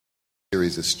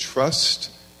series is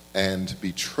Trust and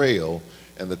Betrayal,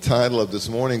 and the title of this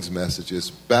morning's message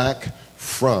is Back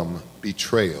from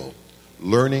Betrayal,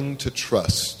 Learning to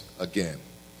Trust Again.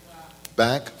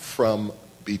 Back from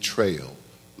Betrayal,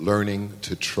 Learning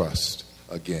to Trust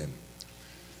Again.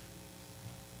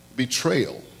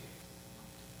 Betrayal.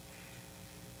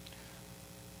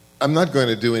 I'm not going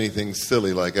to do anything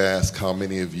silly like ask how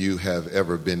many of you have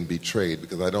ever been betrayed,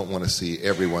 because I don't want to see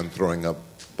everyone throwing up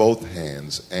both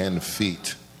hands and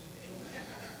feet.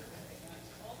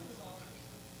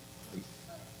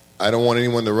 I don't want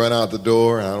anyone to run out the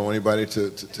door. I don't want anybody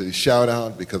to shout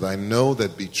out, because I know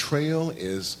that betrayal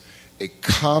is a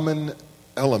common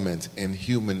element in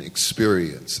human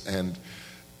experience. And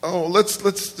let's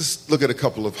just look at a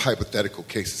couple of hypothetical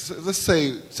cases. Let's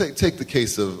take the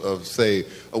case of say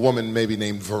a woman maybe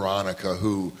named Veronica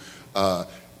who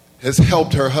has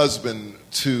helped her husband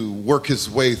to work his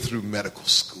way through medical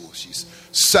school. She's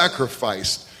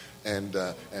sacrificed and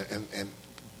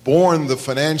borne the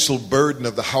financial burden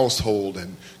of the household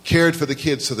and cared for the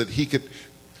kids so that he could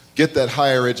get that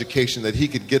higher education, that he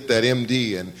could get that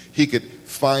MD, and he could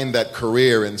find that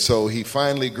career. And so he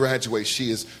finally graduates.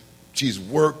 She's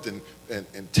worked and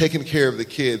taken care of the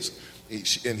kids.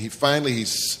 He's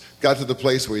got to the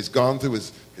place where he's gone through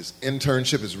his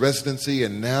internship, his residency,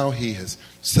 and now he has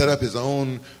set up his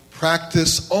own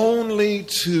practice, only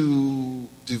to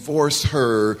divorce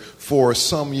her for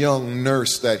some young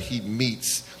nurse that he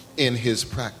meets in his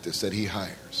practice that he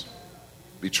hires.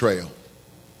 Betrayal.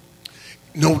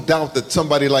 No doubt that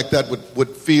somebody like that would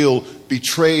feel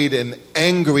betrayed and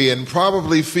angry and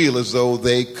probably feel as though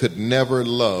they could never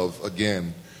love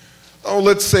again.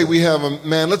 Let's say we have a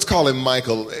man, let's call him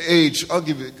Michael, age, I'll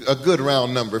give you a good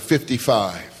round number,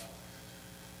 55.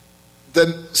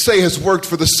 That say has worked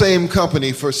for the same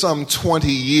company for some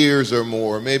 20 years or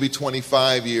more, maybe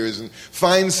 25 years, and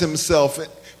finds himself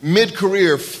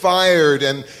mid-career fired,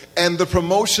 and the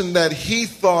promotion that he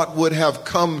thought would have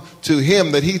come to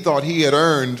him, that he thought he had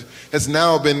earned, has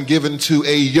now been given to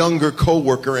a younger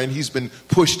coworker, and he's been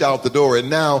pushed out the door. And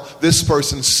now this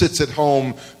person sits at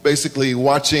home basically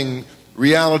watching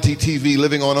reality TV,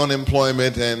 living on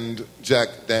unemployment and Jack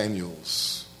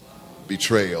Daniels.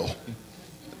 Betrayal.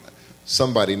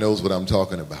 Somebody knows what I'm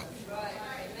talking about.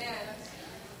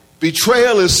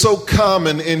 Betrayal is so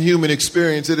common in human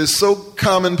experience. It is so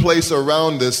commonplace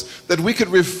around us that we could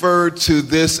refer to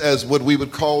this as what we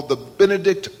would call the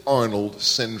Benedict Arnold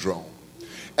syndrome.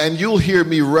 And you'll hear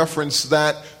me reference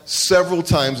that several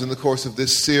times in the course of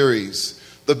this series.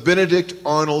 The Benedict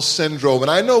Arnold syndrome.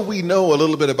 And I know we know a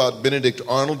little bit about Benedict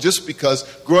Arnold just because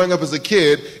growing up as a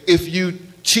kid, if you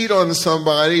cheat on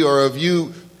somebody, or if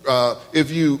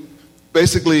you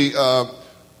basically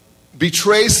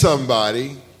betray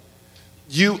somebody,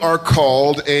 you are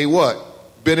called a what?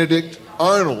 Benedict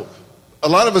Arnold. A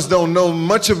lot of us don't know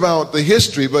much about the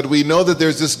history, but we know that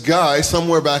there's this guy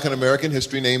somewhere back in American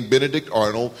history named Benedict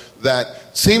Arnold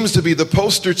that seems to be the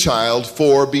poster child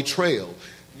for betrayal.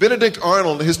 Benedict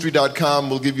Arnold, History.com,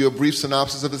 will give you a brief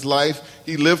synopsis of his life.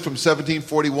 He lived from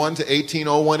 1741 to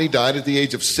 1801. He died at the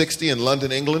age of 60 in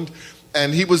London, England.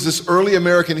 And he was this early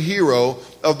American hero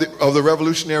of the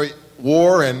Revolutionary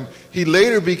War, and he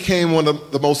later became one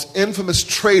of the most infamous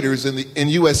traitors in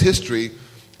U.S. history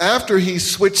after he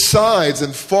switched sides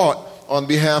and fought on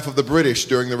behalf of the British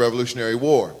during the Revolutionary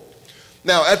War.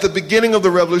 Now, at the beginning of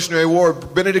the Revolutionary War,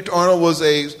 Benedict Arnold was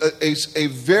a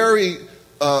very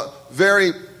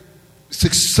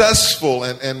successful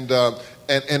and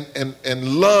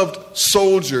loved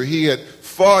soldier. He had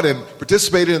fought and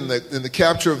participated in the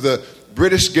capture of the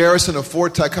British garrison of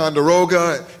Fort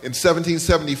Ticonderoga in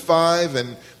 1775,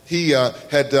 and he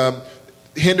had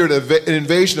hindered an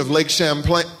invasion of Lake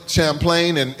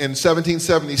Champlain in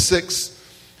 1776,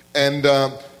 and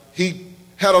he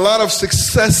had a lot of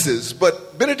successes.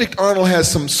 But Benedict Arnold has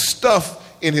some stuff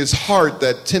in his heart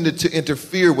that tended to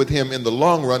interfere with him in the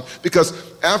long run, because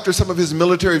after some of his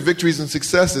military victories and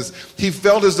successes, he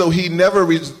felt as though he never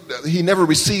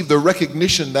received the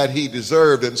recognition that he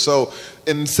deserved. And so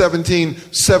in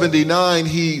 1779,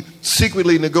 he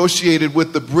secretly negotiated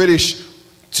with the British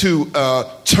to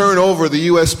turn over the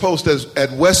U.S. post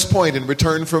at West Point in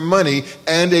return for money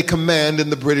and a command in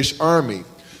the British Army.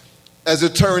 As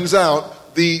it turns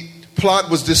out, the plot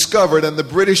was discovered, and the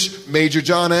British Major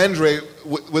John Andre,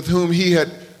 with whom he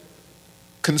had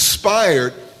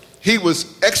conspired, he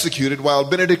was executed, while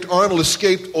Benedict Arnold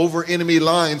escaped over enemy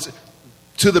lines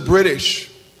to the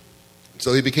British.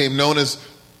 So he became known as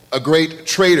a great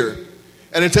traitor.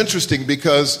 And it's interesting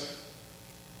because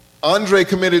Andre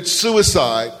committed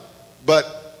suicide,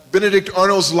 but Benedict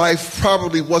Arnold's life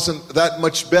probably wasn't that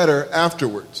much better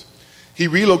afterwards. He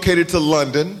relocated to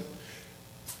London,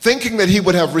 thinking that he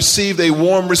would have received a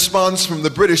warm response from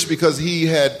the British because he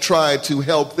had tried to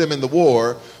help them in the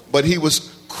war, but he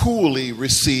was coolly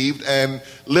received and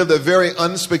lived a very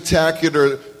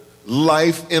unspectacular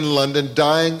life in London,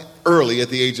 dying early at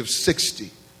the age of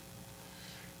 60.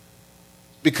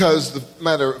 Because the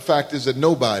matter of fact is that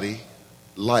nobody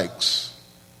likes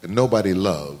and nobody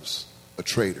loves a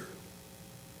traitor.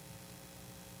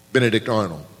 Benedict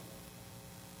Arnold.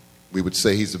 We would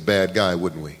say he's a bad guy,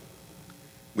 wouldn't we?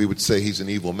 We would say he's an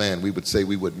evil man. We would say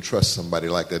we wouldn't trust somebody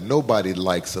like that. Nobody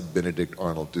likes a Benedict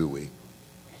Arnold, do we?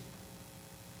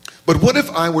 But what if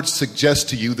I were to suggest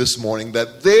to you this morning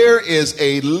that there is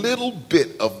a little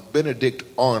bit of Benedict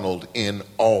Arnold in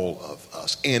all of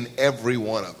us, in every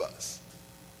one of us?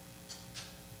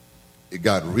 It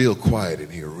got real quiet in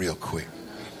here real quick.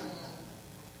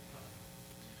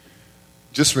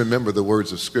 Just remember the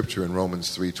words of Scripture in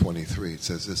Romans 3:23. It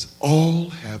says this, all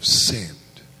have sinned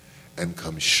and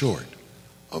come short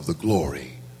of the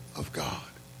glory of God.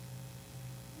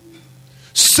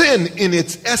 Sin in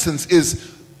its essence is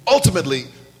ultimately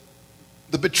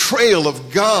the betrayal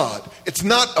of God. It's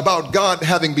not about God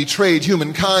having betrayed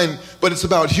humankind, but it's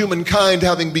about humankind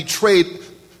having betrayed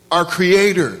our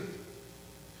Creator.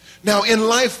 Now, in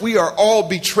life, we are all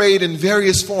betrayed in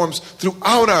various forms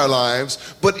throughout our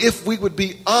lives, but if we would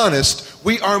be honest,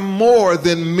 we are more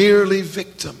than merely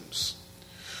victims.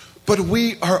 But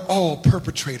we are all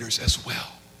perpetrators as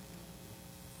well.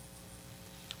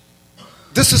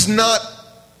 This is not,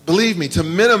 believe me, to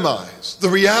minimize the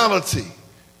reality,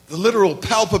 the literal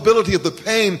palpability of the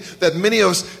pain that many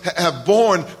of us have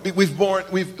borne.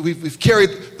 We've carried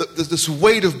this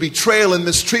weight of betrayal and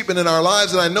mistreatment in our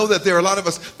lives, and I know that there are a lot of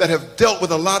us that have dealt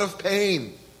with a lot of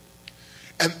pain.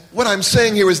 And what I'm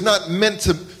saying here is not meant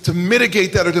to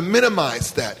mitigate that or to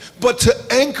minimize that, but to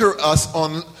anchor us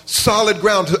on solid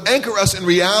ground, to anchor us in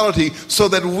reality so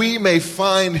that we may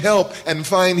find help and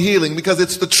find healing, because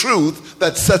it's the truth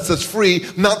that sets us free,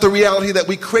 not the reality that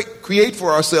we create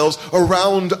for ourselves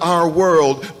around our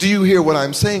world. Do you hear what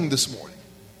I'm saying this morning?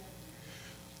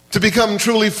 To become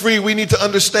truly free, we need to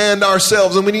understand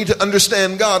ourselves, and we need to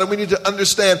understand God, and we need to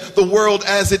understand the world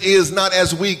as it is, not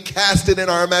as we cast it in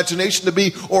our imagination to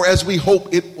be or as we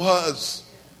hope it was.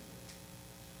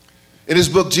 In his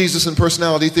book, Jesus and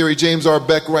Personality Theory, James R.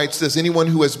 Beck writes this: anyone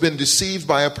who has been deceived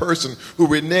by a person who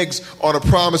reneges on a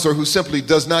promise or who simply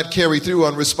does not carry through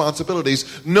on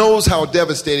responsibilities knows how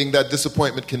devastating that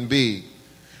disappointment can be.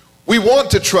 We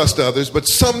want to trust others, but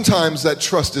sometimes that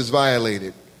trust is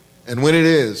violated. And when it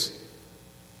is,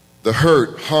 the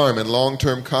hurt, harm, and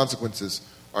long-term consequences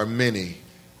are many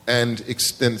and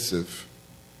extensive.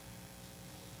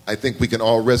 I think we can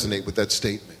all resonate with that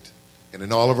statement. And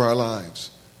in all of our lives,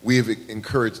 we have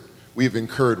incurred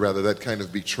that kind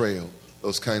of betrayal,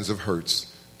 those kinds of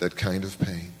hurts, that kind of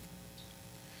pain.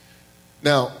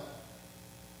 Now,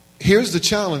 here's the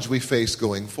challenge we face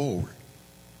going forward.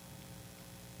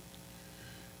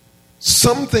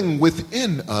 Something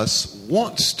within us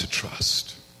wants to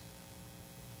trust.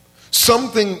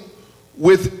 Something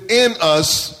within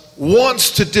us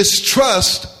wants to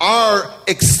distrust our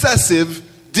excessive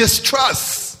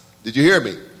distrust. Did you hear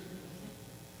me?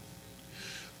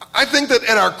 I think that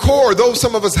at our core, though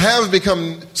some of us have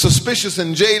become suspicious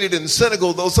and jaded and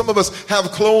cynical, though some of us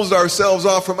have closed ourselves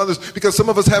off from others, because some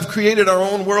of us have created our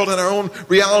own world and our own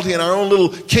reality and our own little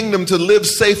kingdom to live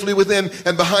safely within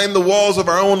and behind the walls of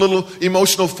our own little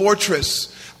emotional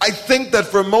fortress. I think that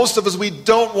for most of us, we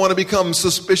don't want to become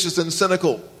suspicious and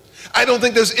cynical. I don't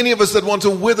think there's any of us that want to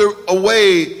wither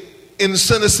away in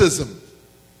cynicism.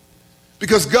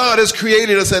 Because God has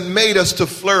created us and made us to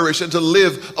flourish and to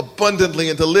live abundantly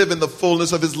and to live in the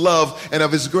fullness of His love and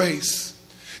of His grace.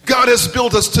 God has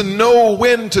built us to know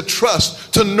when to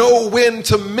trust, to know when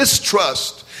to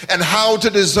mistrust, and how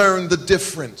to discern the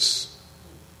difference.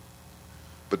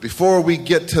 But before we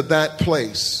get to that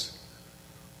place,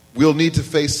 we'll need to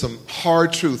face some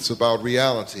hard truths about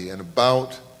reality and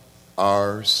about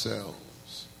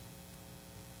ourselves.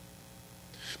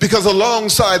 Because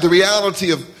alongside the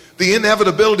reality of the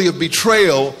inevitability of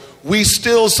betrayal, we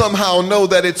still somehow know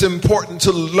that it's important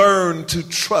to learn to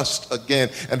trust again.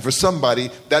 And for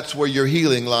somebody, that's where your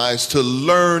healing lies, to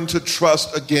learn to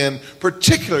trust again,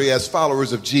 particularly as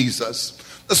followers of Jesus.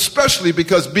 Especially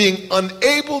because being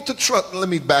unable to trust, let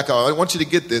me back out, I want you to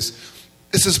get this.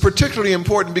 This is particularly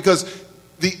important because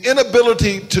the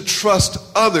inability to trust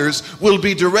others will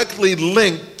be directly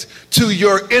linked to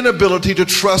your inability to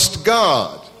trust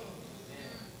God.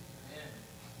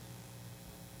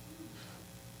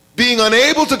 Being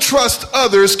unable to trust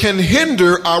others can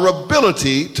hinder our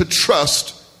ability to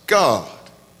trust God.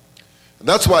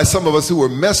 That's why some of us who were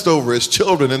messed over as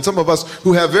children, and some of us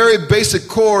who have very basic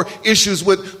core issues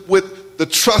with the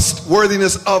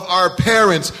trustworthiness of our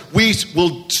parents, we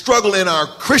will struggle in our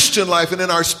Christian life and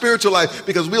in our spiritual life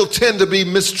because we'll tend to be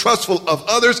mistrustful of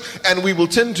others, and we will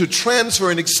tend to transfer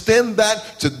and extend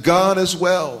that to God as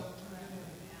well.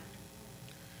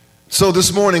 So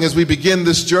this morning, as we begin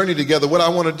this journey together, what I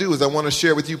want to do is I want to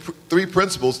share with you three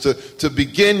principles to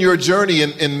begin your journey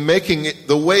in making it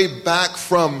the way back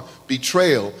from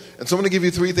betrayal. And so I'm going to give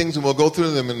you three things, and we'll go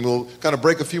through them, and we'll kind of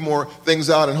break a few more things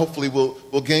out, and hopefully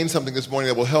we'll gain something this morning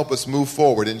that will help us move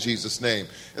forward in Jesus' name.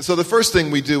 And so the first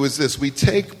thing we do is this: we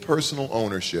take personal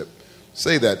ownership.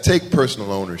 Say that, take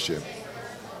personal ownership.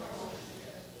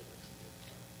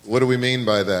 What do we mean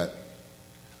by that?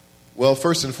 Well,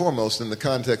 first and foremost, in the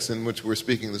context in which we're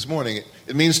speaking this morning,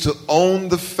 it means to own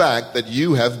the fact that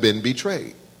you have been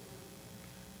betrayed.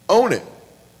 Own it.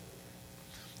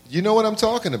 You know what I'm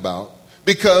talking about?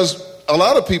 Because a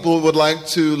lot of people would like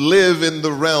to live in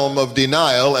the realm of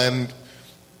denial, and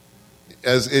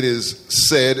as it is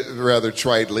said rather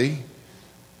tritely,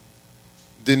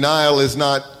 denial is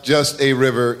not just a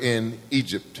river in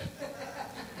Egypt,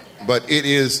 but it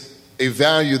is a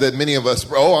value that many of us,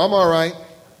 I'm all right.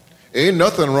 Ain't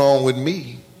nothing wrong with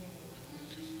me.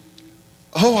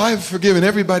 Oh, I've forgiven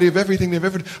everybody of everything they've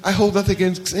ever done. I hold nothing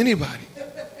against anybody.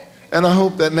 And I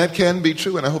hope that can be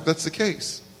true, and I hope that's the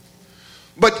case.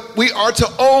 But we are to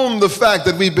own the fact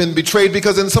that we've been betrayed,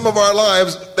 because in some of our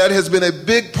lives, that has been a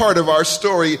big part of our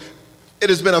story. It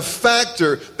has been a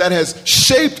factor that has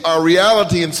shaped our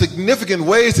reality in significant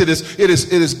ways. It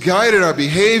has guided our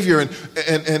behavior, and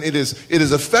it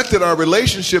has affected our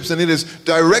relationships, and it has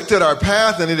directed our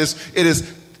path, and it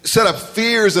has set up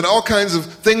fears and all kinds of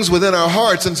things within our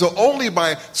hearts. And so only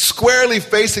by squarely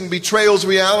facing betrayal's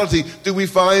reality do we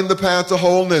find the path to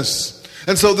wholeness.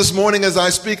 And so this morning as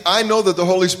I speak, I know that the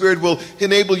Holy Spirit will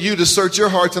enable you to search your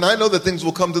hearts, and I know that things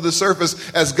will come to the surface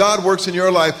as God works in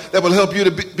your life that will help you to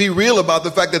be real about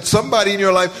the fact that somebody in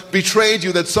your life betrayed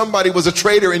you, that somebody was a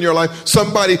traitor in your life,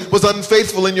 somebody was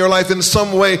unfaithful in your life in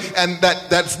some way, and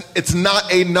it's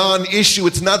not a non-issue.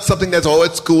 It's not something that's,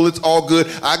 it's cool, it's all good,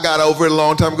 I got over it a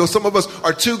long time ago. Some of us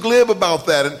are too glib about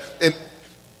that, and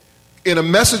in a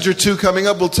message or two coming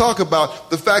up, we'll talk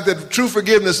about the fact that true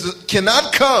forgiveness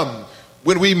cannot come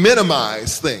when we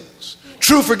minimize things.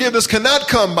 True forgiveness cannot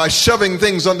come by shoving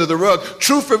things under the rug.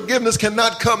 True forgiveness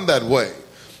cannot come that way.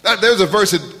 Now, there's a verse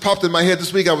that popped in my head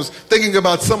this week. I was thinking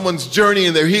about someone's journey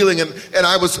and their healing, and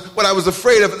what I was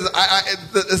afraid of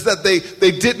is that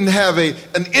they didn't have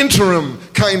an interim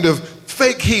kind of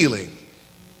fake healing.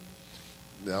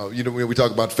 Now, we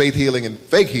talk about faith healing and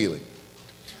fake healing.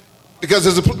 Because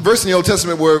there's a verse in the Old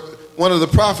Testament where one of the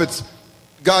prophets,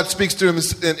 God speaks to him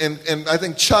and I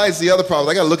think chides the other prophet.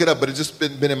 I got to look it up, but it's just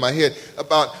been in my head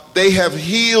about they have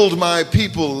healed my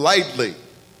people lightly.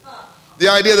 The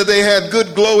idea that they had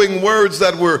good glowing words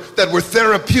that were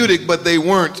therapeutic, but they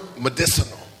weren't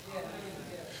medicinal.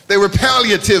 They were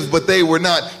palliative, but they were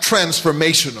not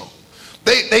transformational.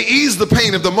 They eased the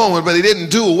pain of the moment, but they didn't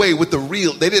do away with the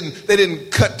real. They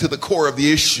didn't cut to the core of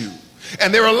the issue.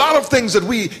 And there are a lot of things that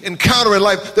we encounter in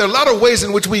life. There are a lot of ways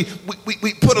in which we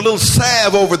put a little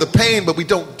salve over the pain, but we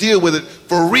don't deal with it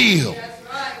for real.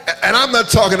 Right. And I'm not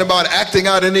talking about acting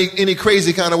out in any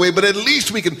crazy kind of way, but at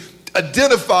least we can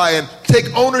identify and take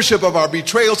ownership of our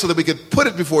betrayal so that we can put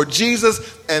it before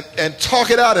Jesus and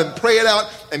talk it out and pray it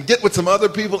out and get with some other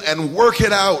people and work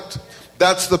it out.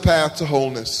 That's the path to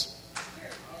wholeness.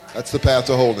 That's the path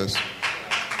to wholeness.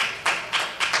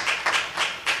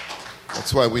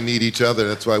 That's why we need each other.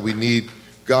 That's why we need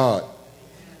God.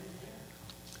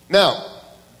 Now,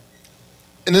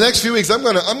 in the next few weeks, I'm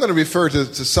going to refer to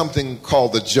something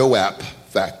called the Joab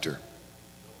factor.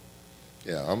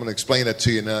 Yeah, I'm going to explain that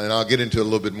to you now, and I'll get into it a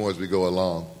little bit more as we go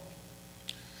along.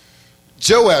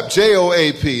 Joab,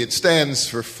 J-O-A-P, it stands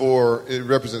for it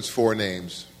represents four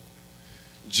names.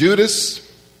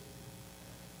 Judas,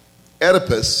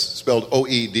 Oedipus, spelled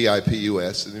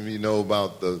O-E-D-I-P-U-S. And if you know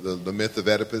about the myth of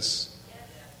Oedipus.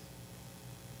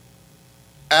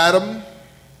 Adam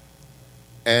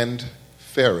and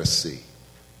Pharisee.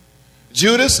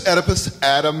 Judas, Oedipus,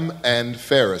 Adam, and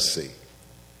Pharisee.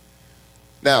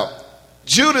 Now,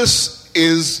 Judas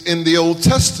is in the Old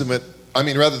Testament,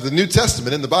 the New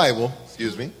Testament in the Bible,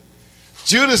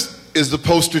 Judas is the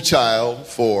poster child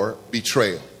for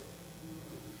betrayal.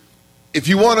 If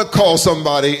you want to call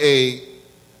somebody a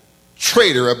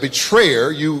traitor, a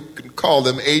betrayer, you can call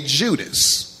them a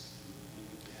Judas.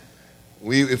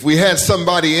 If we had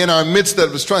somebody in our midst that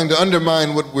was trying to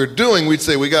undermine what we're doing, we'd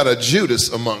say we got a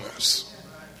Judas among us.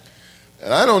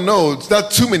 And I don't know, it's not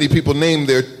too many people named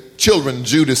their children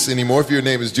Judas anymore. If your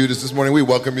name is Judas this morning, we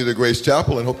welcome you to Grace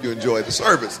Chapel and hope you enjoy the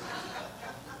service.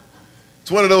 It's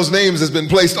one of those names that's been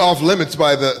placed off limits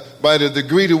by the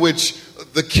degree to which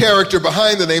the character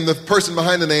behind the name, the person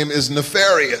behind the name, is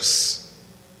nefarious.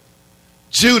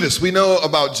 Judas, we know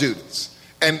about Judas.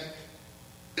 And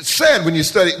it's sad when you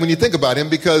think about him,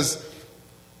 because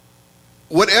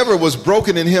whatever was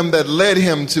broken in him that led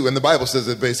him to, and the Bible says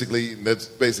that's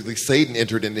basically Satan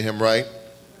entered into him, right?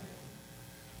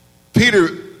 Peter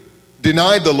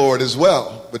denied the Lord as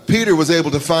well, but Peter was able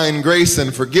to find grace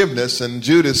and forgiveness, and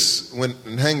Judas went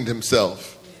and hanged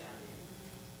himself.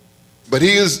 But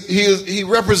he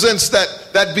represents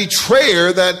that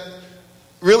betrayer that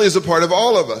really is a part of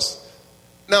all of us.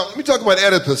 Now, let me talk about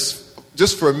Oedipus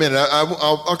just for a minute.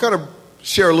 I'll kind of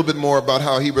share a little bit more about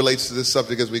how he relates to this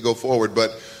subject as we go forward.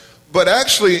 But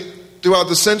actually, throughout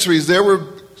the centuries, there were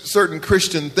certain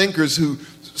Christian thinkers who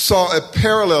saw a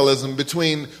parallelism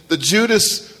between the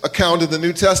Judas account of the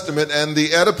New Testament and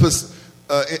the Oedipus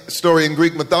story in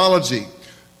Greek mythology,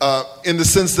 in the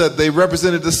sense that they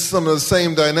represented some of the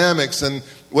same dynamics. And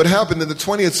what happened in the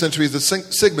 20th century is that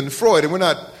Sigmund Freud, and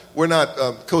we're not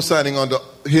co-signing onto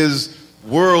his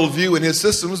worldview and his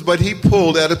systems, but he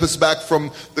pulled Oedipus back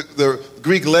from the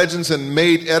Greek legends and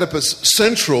made Oedipus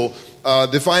central,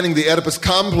 defining the Oedipus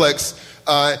complex,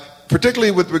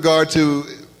 particularly with regard to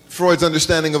Freud's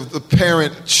understanding of the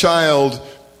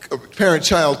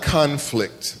parent-child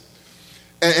conflict.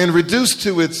 And reduced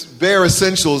to its bare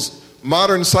essentials,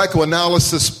 modern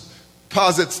psychoanalysis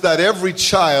posits that every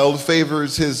child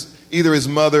favors either his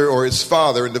mother or his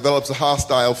father and develops a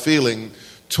hostile feeling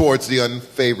towards the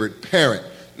unfavored parent.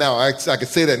 Now, I could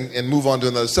say that and move on to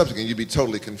another subject, and you'd be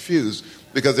totally confused,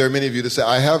 because there are many of you that say,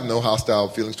 I have no hostile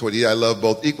feelings toward you. I love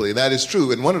both equally. And that is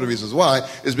true. And one of the reasons why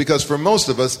is because for most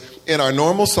of us, in our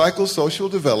normal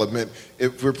psychosocial development,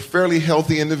 if we're fairly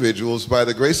healthy individuals, by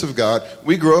the grace of God,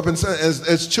 we grow up, and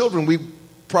as children, we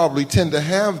probably tend to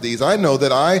have these. I know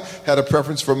that I had a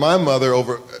preference for my mother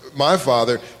over my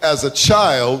father as a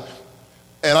child,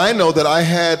 and I know that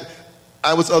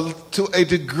I was to a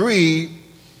degree,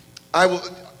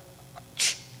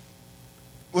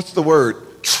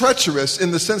 treacherous, in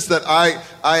the sense that I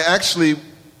actually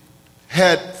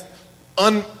had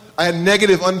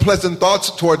negative, unpleasant thoughts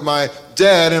toward my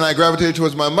dad, and I gravitated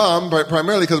towards my mom,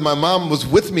 primarily because my mom was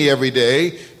with me every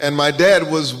day, and my dad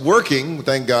was working,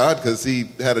 thank God, because he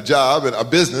had a job and a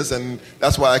business, and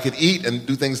that's why I could eat and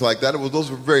do things like that. Those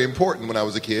were very important when I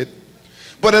was a kid.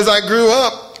 But as I grew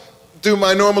up, through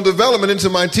my normal development into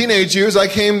my teenage years,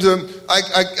 that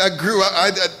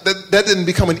didn't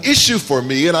become an issue for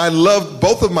me, and I loved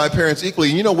both of my parents equally.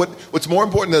 And you know what's more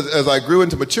important, as I grew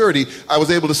into maturity, I was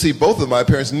able to see both of my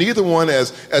parents, neither one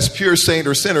as pure saint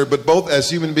or sinner, but both as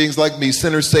human beings like me,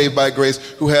 sinners saved by grace,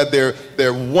 who had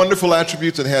their wonderful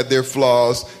attributes and had their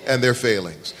flaws and their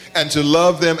failings. And to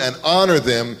love them and honor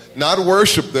them, not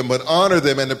worship them, but honor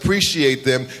them and appreciate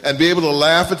them, and be able to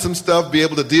laugh at some stuff, be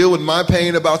able to deal with my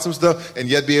pain about some stuff, and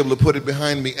yet be able to put it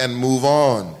behind me and move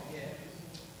on.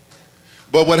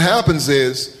 But what happens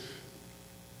is,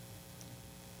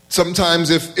 sometimes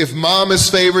if mom is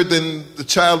favored, then the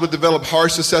child would develop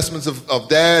harsh assessments of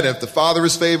dad. And if the father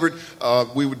is favored,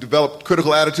 we would develop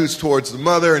critical attitudes towards the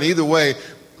mother. And either way,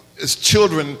 as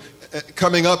children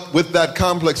coming up with that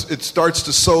complex, it starts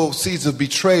to sow seeds of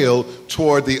betrayal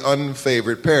toward the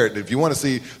unfavored parent. If you want to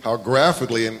see how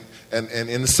graphically and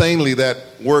insanely that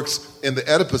works in the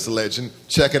Oedipus legend,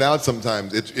 check it out sometime.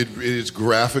 It is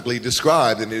graphically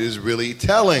described, and it is really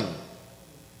telling.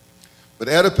 But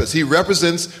Oedipus, he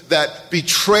represents that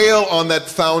betrayal on that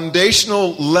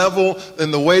foundational level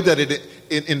in the way that it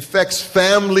infects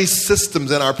family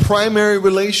systems and our primary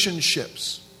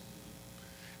relationships.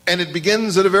 And it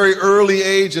begins at a very early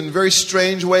age in very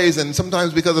strange ways, and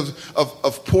sometimes because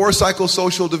of poor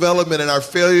psychosocial development and our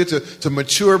failure to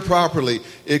mature properly,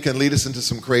 it can lead us into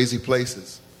some crazy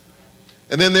places.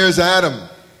 And then there's Adam.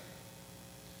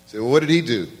 So, well, what did he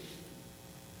do?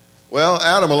 Well,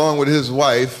 Adam, along with his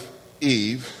wife,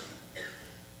 Eve,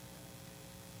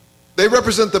 they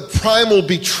represent the primal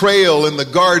betrayal in the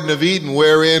Garden of Eden,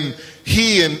 wherein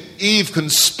he and Eve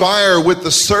conspire with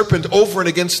the serpent over and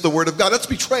against the word of God. That's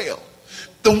betrayal.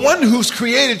 The one who's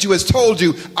created you has told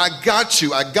you, I got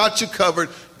you covered.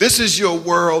 This is your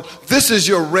world. This is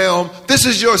your realm. This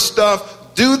is your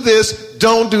stuff. Do this,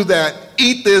 don't do that.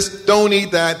 Eat this, don't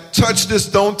eat that. Touch this,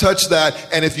 don't touch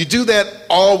that. And if you do that,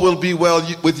 all will be well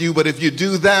with you. But if you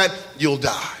do that, you'll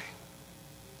die.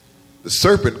 The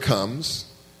serpent comes.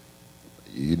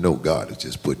 You know God is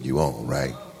just putting you on,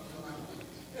 right?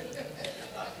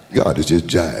 God is just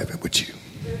jiving with you.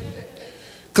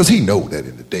 Because he knows that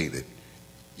in the day that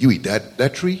you eat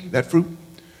that tree, that fruit,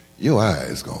 your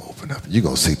eyes going to open up. You're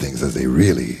going to see things as they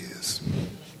really is.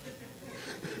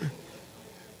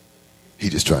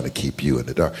 He's just trying to keep you in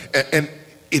the dark. And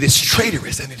it is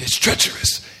traitorous and it is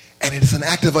treacherous and it is an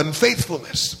act of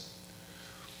unfaithfulness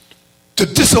to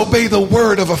disobey the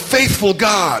word of a faithful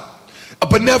God, a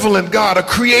benevolent God, a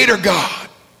creator God,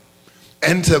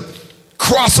 and to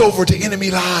cross over to enemy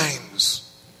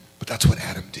lines. But that's what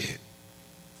Adam did.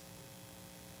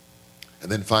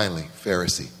 And then finally,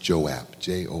 Pharisee, Joab,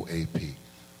 J-O-A-P.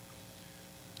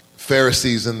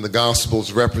 Pharisees in the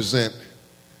Gospels represent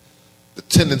the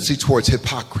tendency towards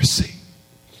hypocrisy.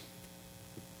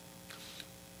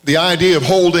 The idea of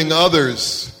holding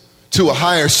others to a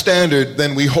higher standard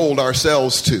than we hold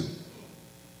ourselves to.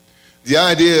 The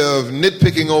idea of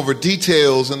nitpicking over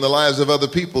details in the lives of other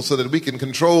people so that we can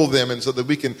control them and so that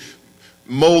we can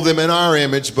mold them in our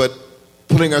image, but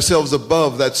putting ourselves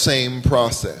above that same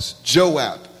process.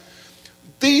 Joab.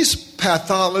 These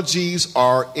pathologies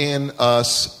are in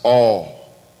us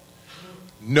all.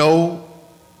 No,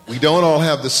 we don't all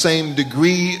have the same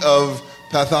degree of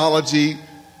pathology,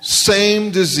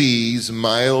 same disease,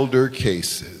 milder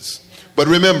cases. But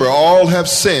remember, all have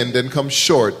sinned and come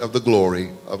short of the glory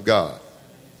of God.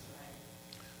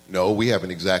 No, we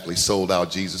haven't exactly sold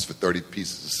out Jesus for 30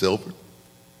 pieces of silver.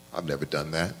 I've never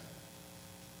done that.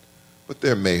 But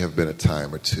there may have been a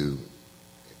time or two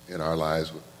in our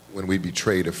lives when we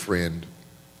betrayed a friend,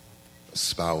 a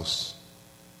spouse,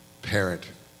 parent,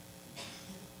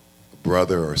 a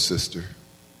brother or sister,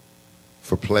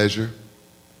 for pleasure,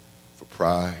 for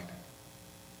pride,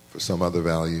 for some other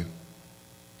value.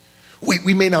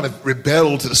 We may not have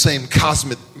rebelled to the same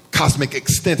cosmic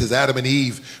extent as Adam and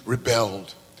Eve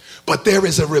rebelled, but there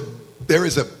is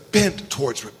a bent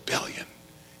towards rebellion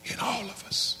in all of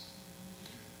us.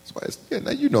 That's why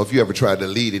now you know, if you ever tried to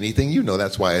lead anything, you know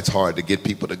that's why it's hard to get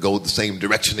people to go the same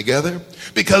direction together,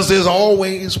 because there's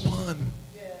always one.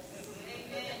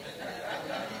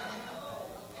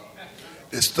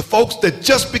 It's the folks that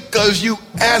just because you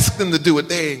ask them to do it,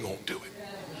 they ain't gonna do it.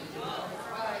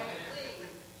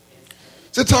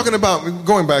 So talking about,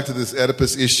 going back to this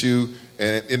Oedipus issue,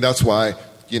 and that's why,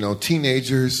 you know,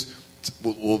 teenagers,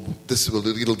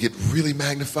 it'll get really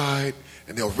magnified,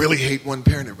 and they'll really hate one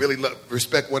parent and really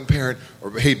respect one parent,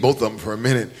 or hate both of them for a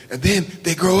minute, and then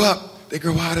they grow up, they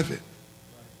grow out of it.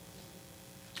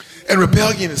 And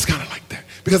rebellion is kind of like that,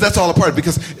 because that's all a part of it,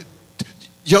 because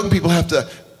young people have to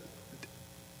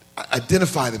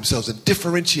identify themselves and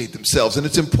differentiate themselves, and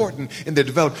it's important in their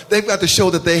development. They've got to show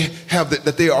that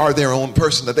they are their own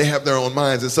person, that they have their own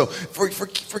minds. And so for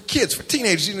kids, for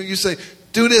teenagers, you know, you say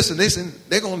do this and this, and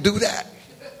they're going to do that.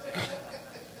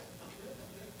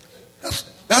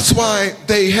 That's why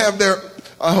they have their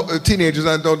teenagers.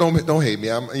 Don't hate me.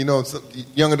 You know,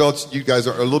 young adults, you guys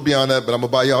are a little beyond that, but I'm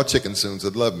gonna buy y'all chicken soon, so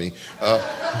love me.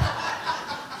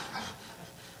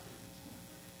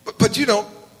 But you know,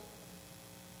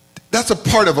 that's a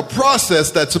part of a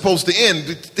process that's supposed to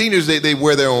end. Teenagers, they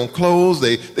wear their own clothes,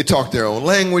 they talk their own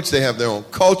language, they have their own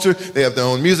culture, they have their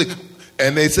own music,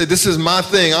 and they say, this is my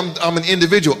thing, I'm an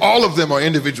individual. All of them are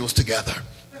individuals together.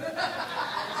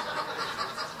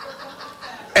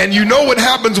 And you know what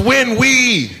happens when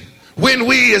we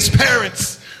as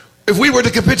parents, if we were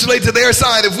to capitulate to their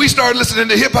side, if we start listening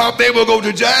to hip hop, they will go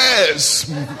to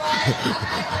jazz.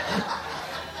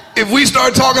 If we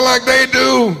start talking like they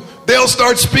do, they'll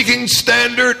start speaking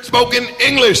standard spoken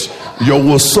English. Yo,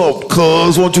 what's up,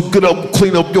 cuz? Why don't you get up and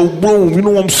clean up your room? You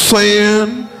know what I'm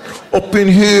saying? Up in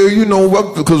here, you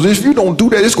know, because if you don't do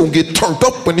that, it's going to get turned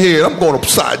up in here. I'm going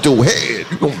upside your head.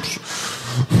 You know.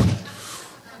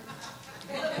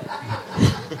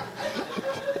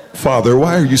 Father,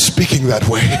 why are you speaking that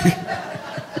way?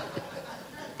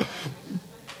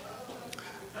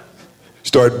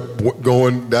 Start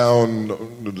going down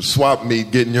to the swap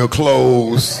meet, getting your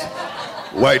clothes,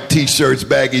 white t-shirts,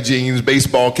 baggy jeans,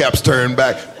 baseball caps turned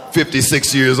back,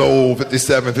 56 years old,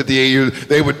 57, 58 years,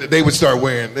 they would start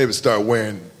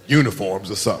wearing uniforms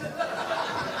or something.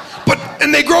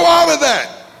 And they grow out of that.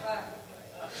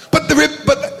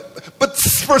 But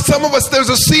for some of us, there's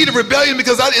a seed of rebellion,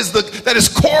 because that is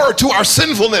core to our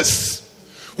sinfulness.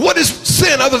 What is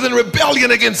sin other than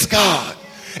rebellion against God?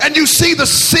 And you see the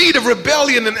seed of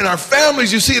rebellion in our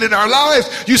families. You see it in our lives.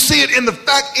 You see it in the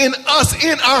fact in us,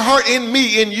 in our heart, in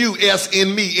me, in you. Yes,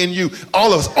 in me, in you.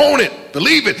 All of us. Own it.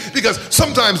 Believe it. Because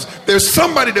sometimes there's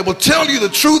somebody that will tell you the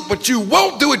truth, but you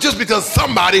won't do it just because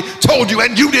somebody told you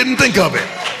and you didn't think of it.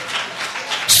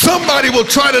 Somebody will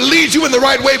try to lead you in the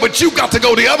right way, but you got to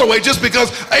go the other way just because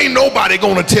ain't nobody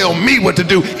going to tell me what to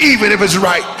do, even if it's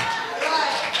right.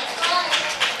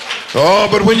 Oh,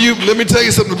 but let me tell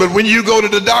you something, but when you go to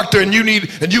the doctor and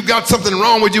you got something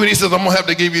wrong with you and he says, I'm going to have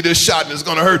to give you this shot and it's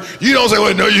going to hurt. You don't say,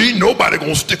 well, no, you ain't nobody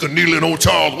going to stick a needle in old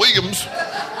Charles Williams.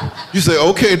 You say,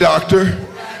 okay, doctor.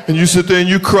 And you sit there and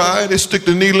you cry, they stick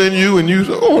the needle in you and you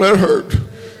say, oh, that hurt.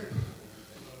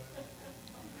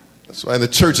 That's why in the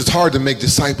church it's hard to make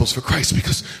disciples for Christ,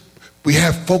 because we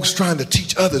have folks trying to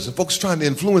teach others and folks trying to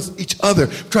influence each other,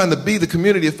 trying to be the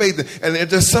community of faith. And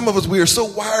there's some of us, we are so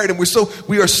wired and we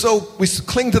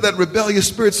cling to that rebellious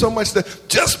spirit so much that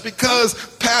just because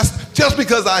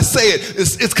I say it,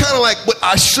 it's kind of like what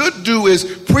I should do is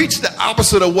preach the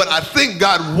opposite of what I think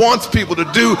God wants people to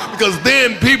do, because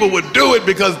then people would do it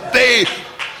because they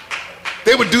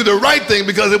would do the right thing,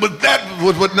 because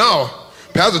no.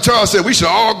 Pastor Charles said we should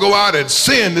all go out and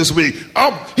sin this week.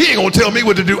 He ain't going to tell me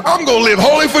what to do. I'm going to live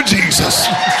holy for Jesus.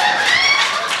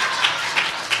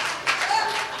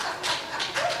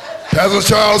 Pastor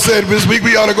Charles said this week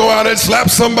we ought to go out and slap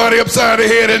somebody upside the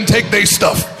head and take their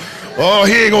stuff. Oh,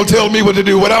 he ain't going to tell me what to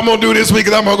do. What I'm going to do this week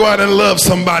is I'm going to go out and love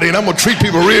somebody, and I'm going to treat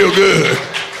people real good.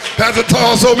 Pastor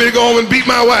Charles told me to go home and beat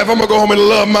my wife. I'm going to go home and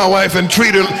love my wife and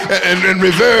treat her and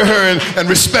revere her and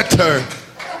respect her.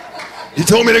 He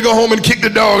told me to go home and kick the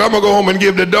dog. I'm going to go home and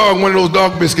give the dog one of those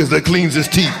dog biscuits that cleans his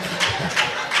teeth.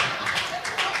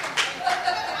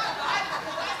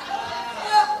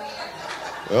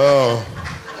 Oh.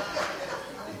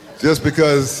 Just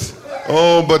because,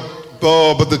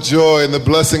 but the joy and the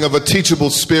blessing of a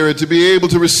teachable spirit, to be able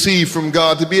to receive from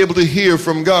God, to be able to hear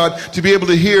from God, to be able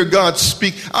to hear God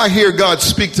speak. I hear God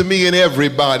speak to me in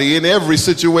everybody, in every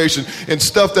situation, and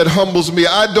stuff that humbles me.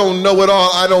 I don't know it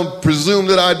all. I don't presume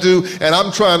that I do. And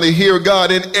I'm trying to hear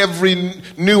God in every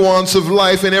nuance of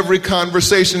life, in every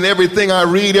conversation, everything I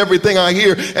read, everything I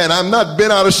hear. And I'm not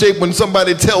bent out of shape when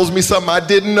somebody tells me something I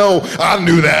didn't know. I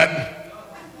knew that.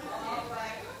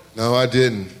 No, I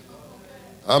didn't.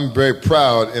 I'm very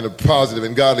proud in a positive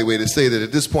and godly way to say that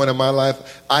at this point in my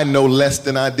life, I know less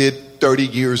than I did 30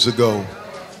 years ago.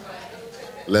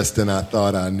 Less than I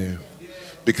thought I knew.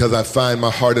 Because I find my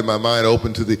heart and my mind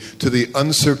open to the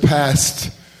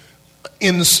unsurpassed,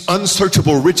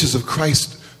 unsearchable riches of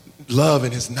Christ's love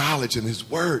and his knowledge and his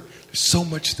word. There's so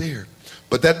much there.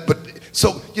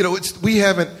 We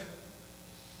haven't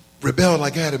rebelled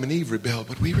like Adam and Eve rebelled,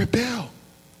 but we rebel.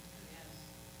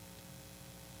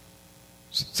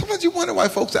 Sometimes you wonder why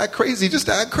folks act crazy, just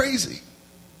to act crazy.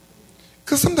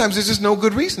 Because sometimes there's just no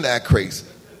good reason to act crazy.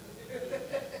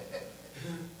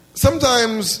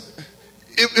 Sometimes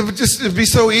it'd be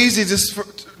so easy just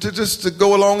to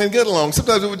go along and get along.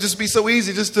 Sometimes it would just be so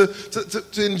easy just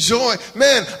to enjoy.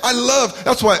 Man,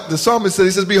 that's why the psalmist says,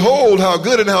 he says, behold how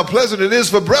good and how pleasant it is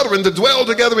for brethren to dwell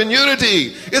together in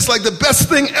unity. It's like the best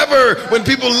thing ever when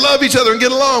people love each other and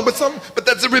get along. But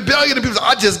that's a rebellion, and people say,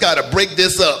 I just got to break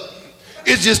this up.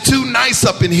 It's just too nice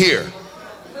up in here.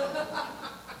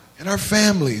 In our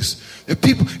families, there are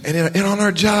people, and on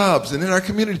our jobs, and in our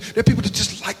community, there are people that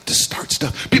just like to start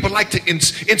stuff. People like to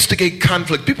instigate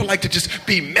conflict. People like to just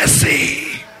be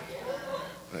messy.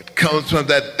 That comes from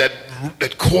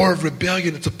that core of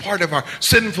rebellion. It's a part of our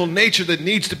sinful nature that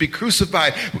needs to be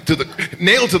crucified,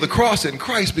 nailed to the cross in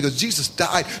Christ, because Jesus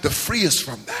died to free us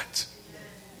from that.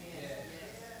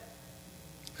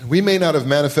 And we may not have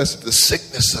manifested the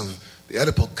sickness of the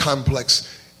Oedipal complex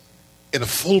in a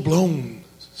full-blown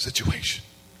situation,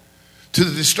 to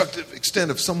the destructive extent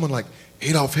of someone like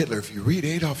Adolf Hitler. If you read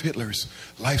Adolf Hitler's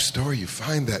life story, you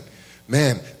find that,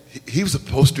 man, he was a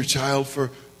poster child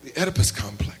for the Oedipus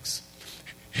complex.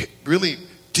 Really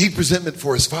deep resentment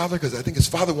for his father, because I think his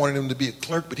father wanted him to be a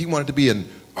clerk, but he wanted to be an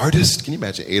artist. Can you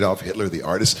imagine Adolf Hitler, the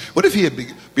artist? What if he had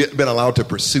been allowed to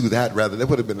pursue that rather? That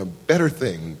would have been a better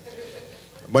thing.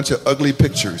 A bunch of ugly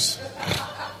pictures.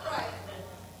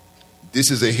 This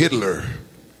is a Hitler.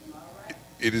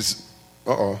 It is,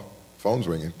 phone's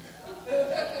ringing.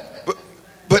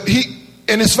 But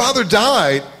his father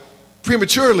died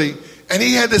prematurely, and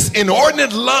he had this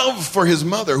inordinate love for his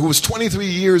mother, who was 23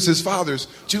 years his father's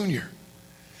junior.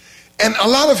 And a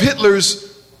lot of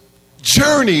Hitler's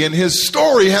journey and his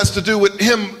story has to do with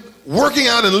him working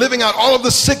out and living out all of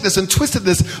the sickness and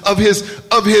twistedness of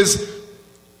his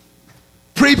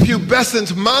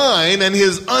prepubescent mind and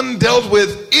his undealt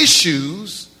with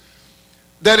issues,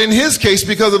 that in his case,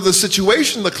 because of the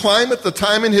situation, the climate, the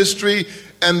time in history,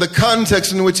 and the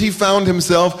context in which he found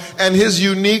himself, and his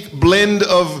unique blend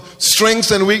of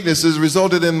strengths and weaknesses,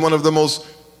 resulted in one of the most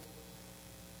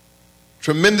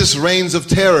tremendous reigns of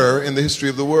terror in the history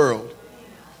of the world.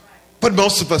 But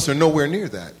most of us are nowhere near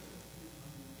that.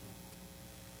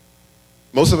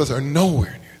 Most of us are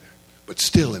nowhere near that. But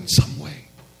still, in some way,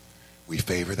 We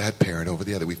favor that parent over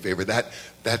the other. We favor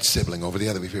that sibling over the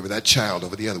other. We favor that child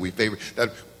over the other. We favor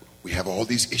that. We have all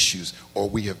these issues, or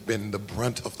we have been the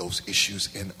brunt of those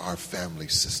issues in our family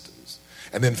systems.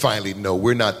 And then finally, no,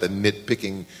 we're not the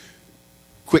nitpicking,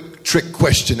 quick trick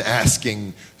question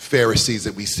asking Pharisees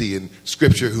that we see in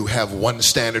Scripture who have one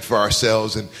standard for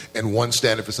ourselves and one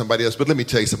standard for somebody else. But let me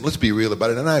tell you something. Let's be real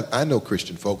about it. And I know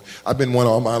Christian folk. I've been one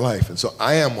all my life. And so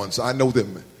I am one. So I know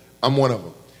them. I'm one of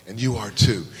them. And you are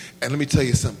too. And let me tell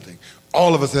you something.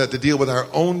 All of us have to deal with our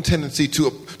own tendency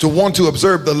to want to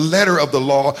observe the letter of the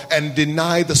law and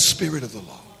deny the spirit of the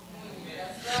law.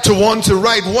 To want to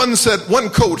write one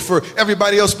code for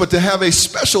everybody else, but to have a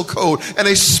special code and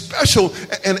a special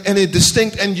and a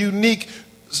distinct and unique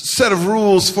set of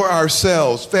rules for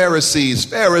ourselves.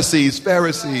 Pharisees.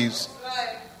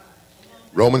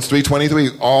 Romans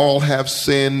 3:23, all have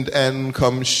sinned and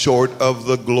come short of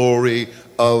the glory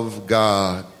of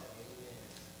God.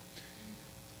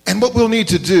 And what we'll need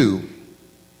to do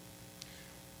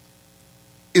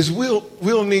is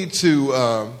we'll need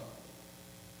to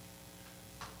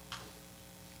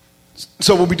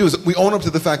so what we do is we own up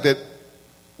to the fact that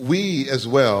we as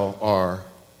well are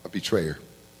a betrayer.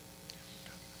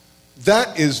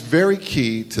 That is very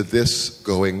key to this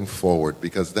going forward,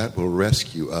 because that will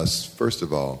rescue us, first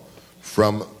of all,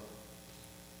 from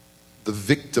the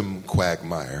victim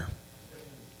quagmire.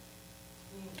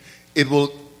 It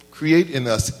will create in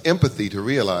us empathy to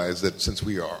realize that since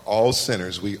we are all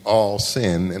sinners, we all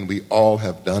sin, and we all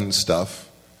have done stuff.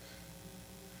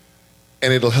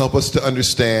 And it'll help us to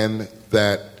understand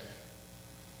that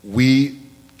we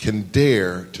can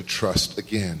dare to trust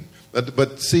again.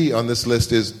 But see, on this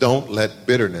list is don't let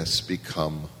bitterness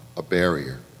become a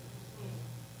barrier.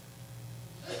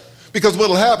 Because what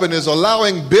will happen is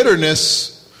allowing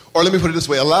bitterness, or let me put it this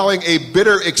way, allowing a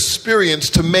bitter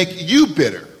experience to make you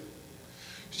bitter.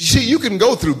 You see, you can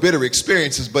go through bitter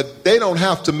experiences, but they don't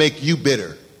have to make you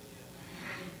bitter.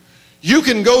 You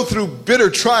can go through bitter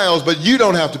trials, but you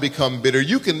don't have to become bitter.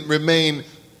 You can remain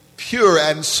pure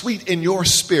and sweet in your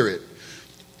spirit.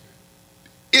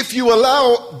 If you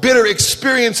allow bitter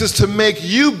experiences to make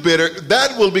you bitter,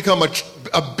 that will become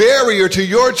a barrier to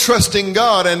your trusting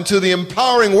God and to the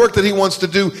empowering work that He wants to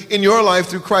do in your life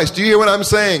through Christ. Do you hear what I'm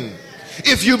saying?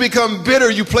 If you become bitter,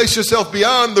 you place yourself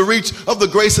beyond the reach of the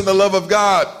grace and the love of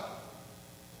God.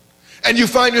 And you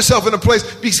find yourself in a place,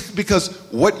 because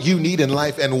what you need in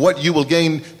life and what you will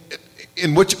gain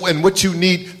in what you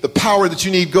need, the power that you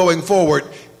need going forward,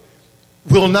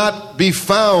 will not be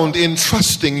found in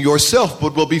trusting yourself,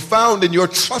 but will be found in your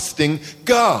trusting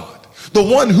God. The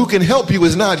one who can help you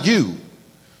is not you.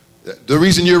 The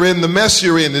reason you're in the mess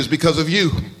you're in is because of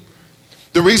you.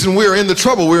 The reason we're in the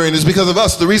trouble we're in is because of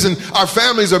us. The reason our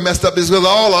families are messed up is because of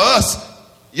all of us.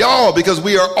 Y'all, because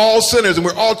we are all sinners and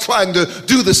we're all trying to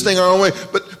do this thing our own way.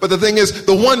 But the thing is,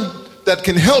 the one that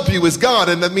can help you is God,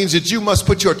 and that means that you must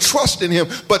put your trust in Him.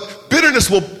 But bitterness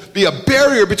will be a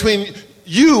barrier between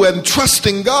you and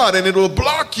trusting God, and it will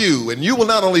block you. And you will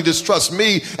not only distrust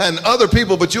me and other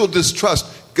people, but you'll distrust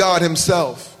God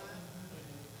Himself.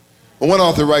 Well, one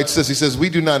author writes this. He says, we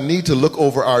do not need to look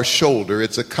over our shoulder.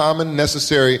 It's a common,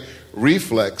 necessary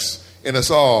reflex in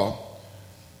us all.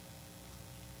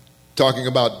 Talking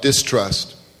about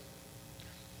distrust.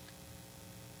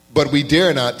 But we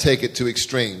dare not take it to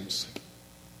extremes.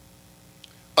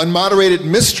 Unmoderated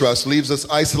mistrust leaves us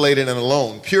isolated and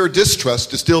alone. Pure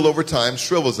distrust, distilled over time,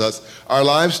 shrivels us. Our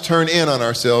lives turn in on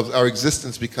ourselves. Our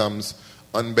existence becomes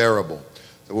unbearable.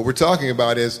 So what we're talking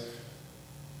about is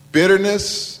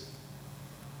bitterness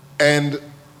and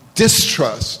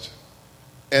distrust.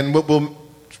 And what we'll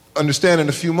understand in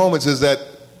a few moments is that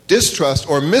distrust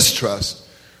or mistrust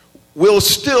will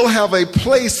still have a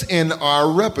place in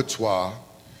our repertoire,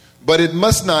 but it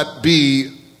must not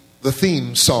be the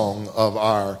theme song of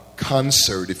our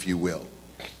concert, if you will.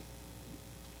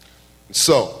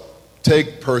 So,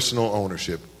 take personal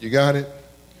ownership. You got it?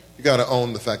 You got to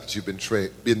own the fact that you've been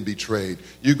betrayed.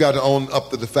 You've got to own up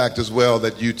to the fact as well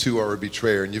that you too are a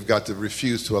betrayer, and you've got to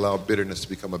refuse to allow bitterness to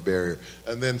become a barrier.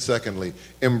 And then secondly,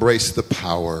 embrace the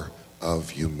power of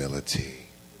humility.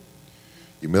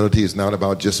 Humility is not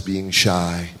about just being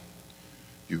shy.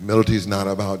 Humility is not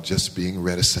about just being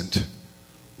reticent,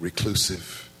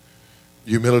 reclusive.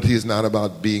 Humility is not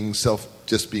about being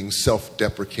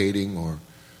self-deprecating or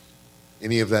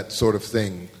any of that sort of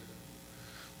thing.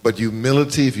 But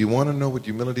humility, if you want to know what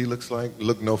humility looks like,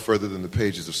 look no further than the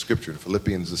pages of Scripture.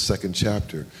 Philippians, the 2nd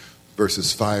chapter,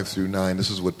 verses 5 through 9. This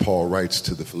is what Paul writes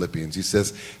to the Philippians. He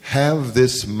says, have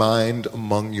this mind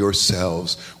among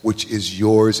yourselves, which is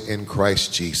yours in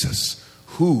Christ Jesus,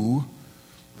 who,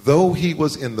 though he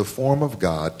was in the form of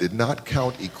God, did not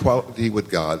count equality with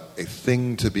God a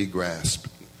thing to be grasped.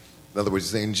 In other words,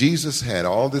 he's saying Jesus had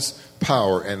all this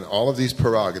power and all of these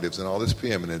prerogatives and all this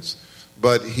preeminence,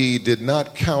 but he did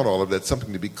not count all of that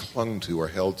something to be clung to or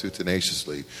held to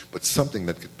tenaciously, but something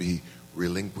that could be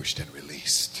relinquished and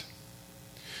released.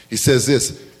 He says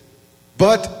this,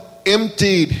 but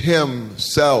emptied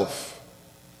himself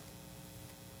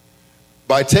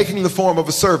by taking the form of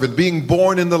a servant, being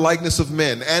born in the likeness of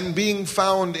men, and being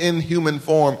found in human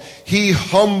form, he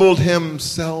humbled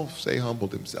himself. Say,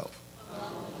 humbled himself.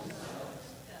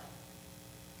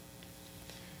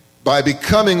 By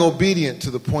becoming obedient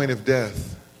to the point of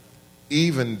death,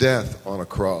 even death on a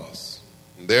cross.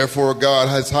 And therefore God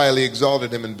has highly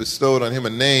exalted him and bestowed on him a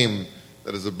name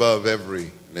that is above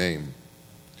every name.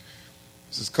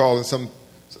 This is called,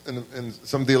 and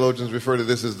some theologians refer to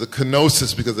this as the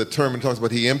kenosis, because the term talks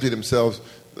about he emptied himself.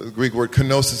 The Greek word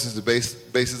kenosis is the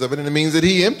basis of it, and it means that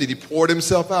he emptied, he poured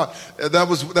himself out.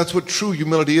 That's what true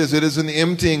humility is. It is an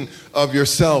emptying of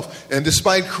yourself. And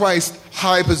despite Christ's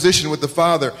high position with the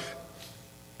Father,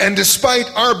 and despite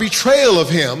our betrayal of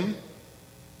him,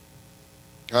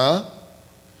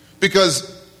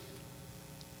 because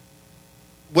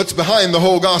what's behind the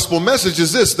whole gospel message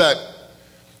is this, that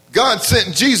God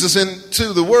sent Jesus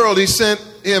into the world. He sent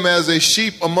him as a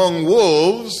sheep among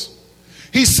wolves.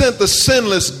 He sent the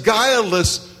sinless,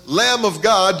 guileless Lamb of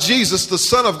God, Jesus, the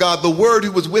Son of God, the Word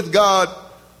who was with God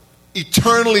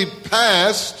eternally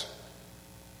past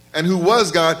and who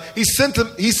was God. He sent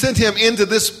him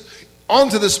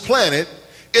onto this planet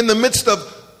in the midst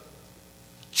of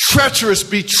treacherous,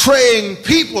 betraying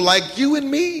people like you and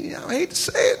me. I hate to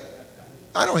say it.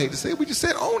 I don't hate to say it. We just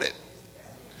said own it.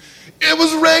 It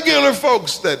was regular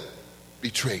folks that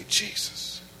betrayed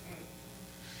Jesus.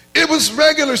 It was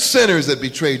regular sinners that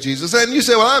betrayed Jesus. And you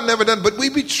say, well, I've never done, but we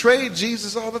betrayed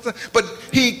Jesus all the time. But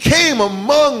he came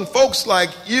among folks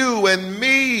like you and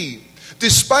me,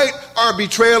 despite our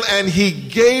betrayal, and he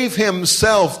gave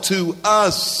himself to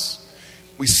us.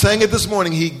 We sang it this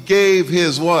morning. He gave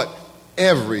his what?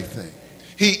 Everything.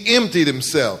 He emptied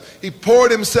himself. He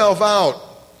poured himself out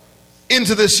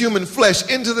into this human flesh,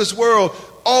 into this world,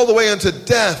 all the way unto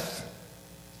death.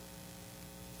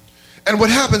 And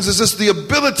what happens is this, the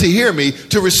ability, hear me,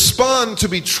 to respond to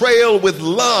betrayal with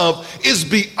love is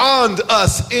beyond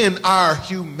us in our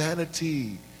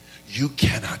humanity. You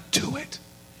cannot do it.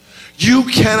 You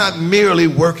cannot merely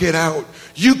work it out.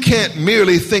 You can't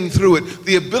merely think through it.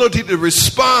 The ability to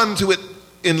respond to it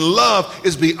in love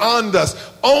is beyond us.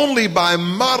 Only by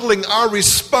modeling our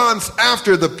response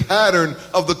after the pattern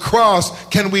of the cross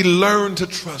can we learn to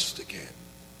trust again.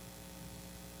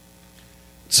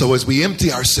 So as we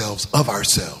empty ourselves of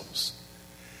ourselves,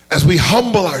 as we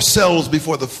humble ourselves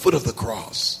before the foot of the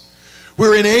cross,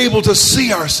 we're enabled to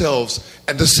see ourselves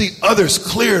and to see others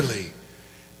clearly.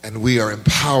 And we are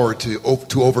empowered to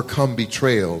overcome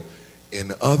betrayal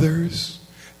in others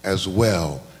as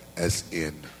well as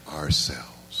in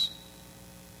ourselves.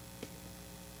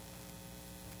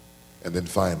 And then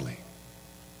finally,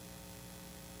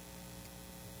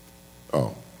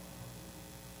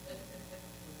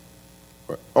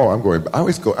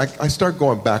 I start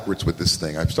going backwards with this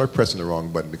thing. I start pressing the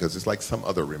wrong button because it's like some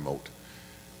other remote.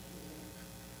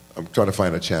 I'm trying to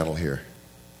find a channel here.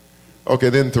 Okay,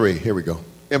 then 3. Here we go.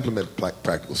 Implement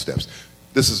practical steps.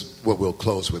 This is what we'll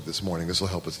close with this morning. This will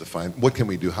help us define what can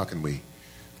we do,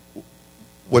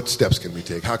 what steps can we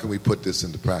take, how can we put this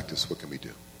into practice, what can we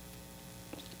do?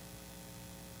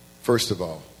 First of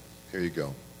all, here you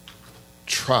go.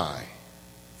 Try,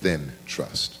 then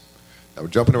trust. Now we're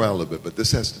jumping around a little bit, but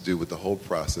this has to do with the whole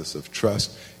process of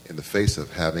trust in the face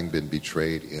of having been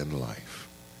betrayed in life.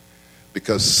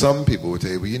 Because some people would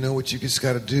tell you, well, you know what you just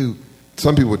got to do.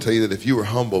 Some people would tell you that if you were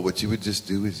humble, what you would just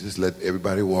do is just let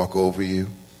everybody walk over you.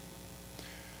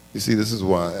 You see, this is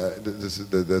why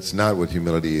that's not what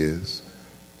humility is.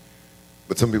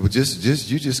 But some people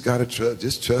you just got to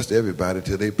trust everybody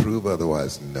till they prove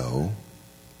otherwise. No.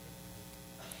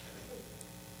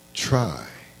 Try,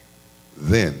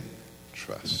 then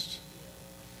trust.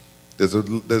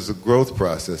 There's a growth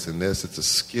process in this. It's a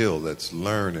skill that's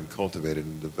learned and cultivated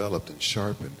and developed and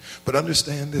sharpened. But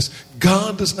understand this,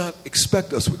 God does not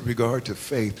expect us with regard to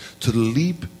faith to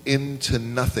leap into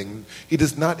nothing. He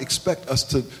does not expect us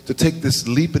to take this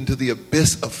leap into the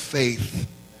abyss of faith.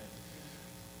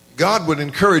 God would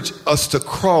encourage us to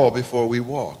crawl before we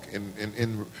walk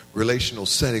in relational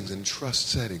settings and trust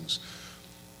settings.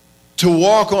 To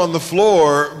walk on the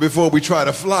floor before we try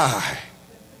to fly.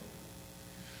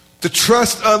 To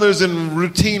trust others in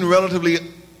routine, relatively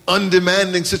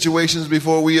undemanding situations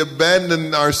before we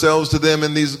abandon ourselves to them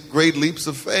in these great leaps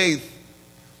of faith.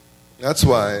 That's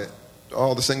why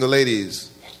all the single ladies,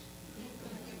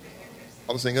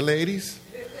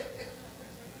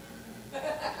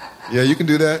 yeah, you can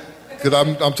do that, because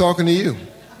I'm talking to you.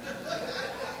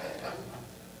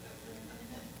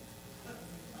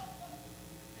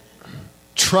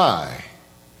 Try.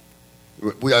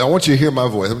 I want you to hear my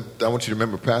voice. I want you to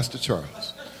remember Pastor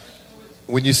Charles.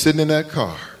 When you're sitting in that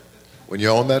car, when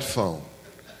you're on that phone,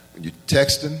 when you're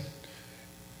texting,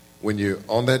 when you're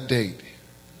on that date,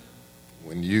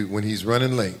 when he's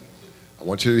running late, I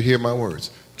want you to hear my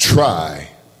words. Try,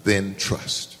 then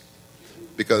trust.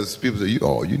 Because people say,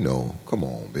 you know, come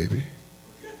on, baby.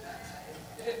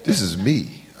 This is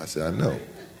me. I said, I know.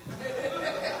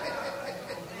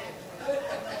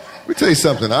 Let me tell you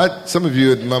something. Some of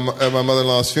you at my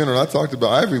mother-in-law's funeral, I talked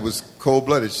about Ivory was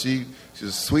cold-blooded. She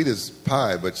was sweet as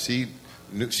pie, but she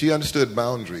understood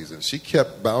boundaries, and she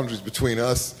kept boundaries between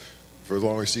us for as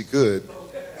long as she could.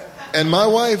 And my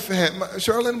wife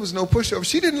Charlene was no pushover.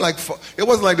 She didn't it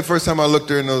wasn't like the first time I looked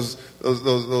her in those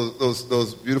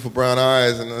beautiful brown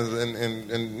eyes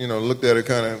and you know, looked at her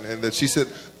kind of, and that she said,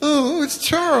 "Oh, it's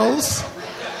Charles."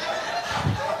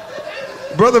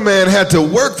 Brother man had to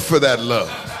work for that love,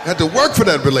 had to work for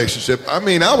that relationship. I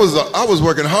mean, I was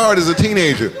working hard as a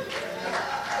teenager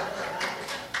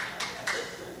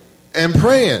and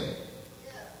praying.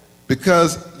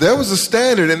 Because there was a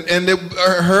standard, and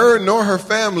her nor her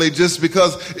family, just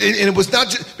because, and it was not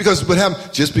just because what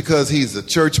happened, just because he's a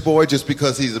church boy, just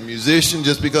because he's a musician,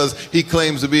 just because he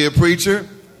claims to be a preacher.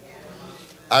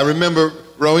 I remember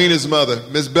Rowena's mother,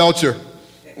 Miss Belcher,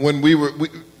 when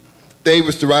they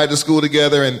was to ride to school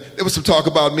together, and there was some talk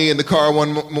about me in the car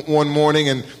one morning,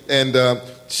 and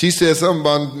she said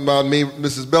something about me,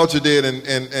 Mrs. Belcher did,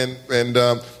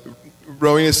 and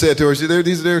Rowena said to her,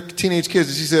 these are their teenage kids.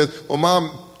 And she said, "Well,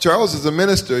 Mom, Charles is a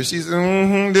minister." She said,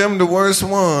 "Them the worst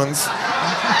ones."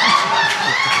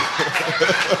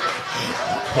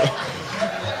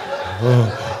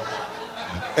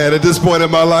 And at this point in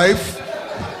my life,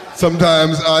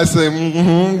 sometimes I say,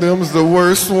 them's the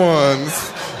worst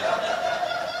ones.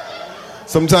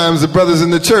 Sometimes the brothers in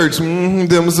the church,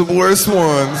 them's the worst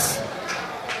ones.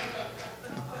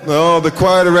 No, the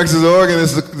choir directors, the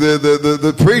organists,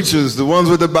 the preachers, the ones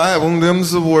with the Bible,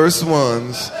 them's the worst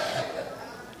ones.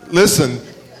 Listen,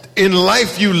 in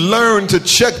life you learn to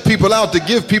check people out, to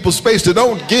give people space, to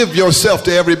don't give yourself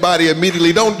to everybody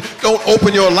immediately. Don't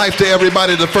open your life to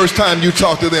everybody the first time you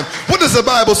talk to them. What does the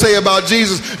Bible say about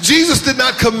Jesus? Jesus did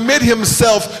not commit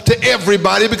himself to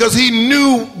everybody because he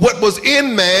knew what was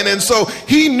in man, and so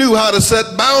he knew how to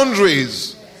set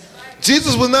boundaries.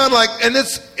 Jesus was not like, and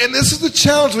this is the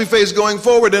challenge we face going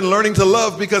forward in learning to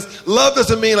love, because love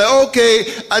doesn't mean like, okay,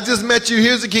 I just met you,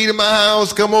 here's the key to my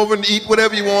house, come over and eat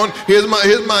whatever you want, here's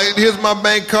my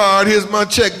bank card, here's my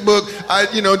checkbook, I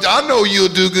know you'll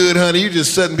do good, honey, you're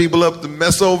just setting people up to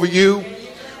mess over you.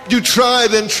 You try,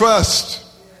 then trust.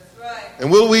 And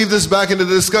we'll weave this back into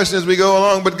the discussion as we go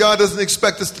along, but God doesn't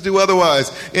expect us to do otherwise.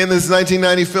 In this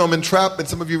 1990 film, Entrapment,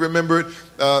 some of you remember it,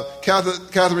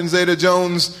 Catherine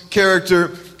Zeta-Jones' character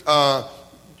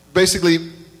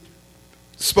basically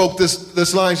spoke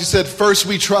this line. She said, "First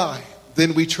we try,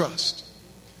 then we trust."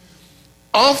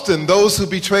 Often those who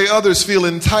betray others feel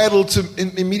entitled to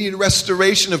immediate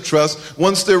restoration of trust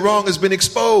once their wrong has been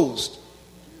exposed.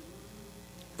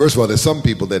 First of all, there's some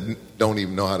people that don't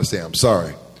even know how to say I'm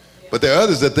sorry. But there are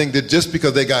others that think that just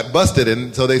because they got busted,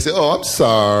 and so they say, "Oh, I'm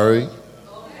sorry.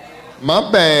 My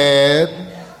bad.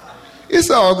 It's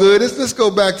all good. Let's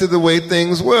go back to the way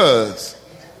things was."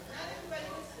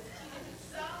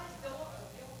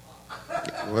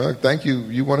 Well, thank you.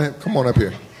 You want to come on up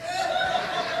here?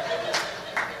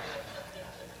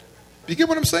 You get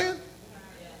what I'm saying?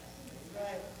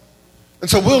 And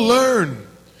so we'll learn.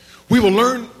 We will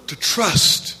learn to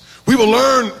trust. We will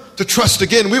learn to trust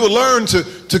again. We will learn to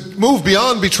move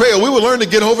beyond betrayal. We will learn to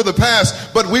get over the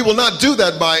past, but we will not do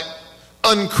that by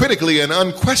uncritically and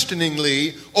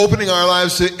unquestioningly opening our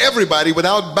lives to everybody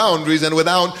without boundaries and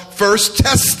without first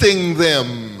testing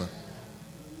them.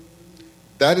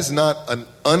 That is not an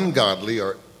ungodly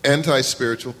or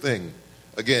anti-spiritual thing.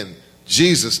 Again,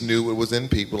 Jesus knew what was in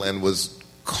people and was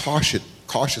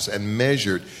cautious and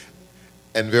measured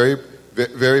and very,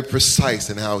 very precise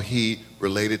in how he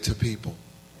related to people.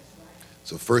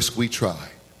 So first we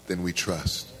try, then we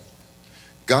trust.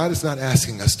 God is not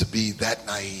asking us to be that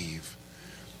naive.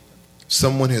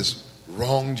 Someone has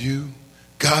wronged you.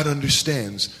 God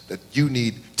understands that you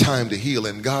need time to heal,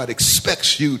 and God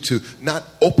expects you to not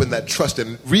open that trust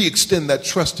and re-extend that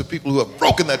trust to people who have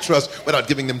broken that trust without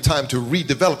giving them time to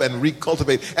redevelop and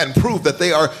recultivate and prove that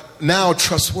they are now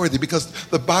trustworthy. Because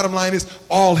the bottom line is,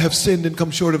 all have sinned and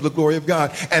come short of the glory of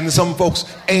God. And some folks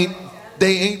ain't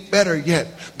better yet.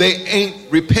 They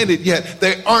ain't repented yet.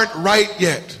 They aren't right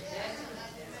yet.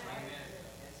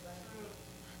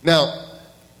 Now,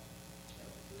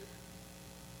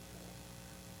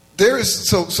 there is,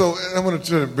 so I want to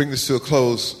try to bring this to a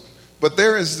close, but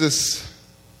there is this,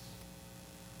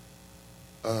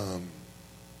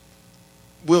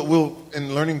 we'll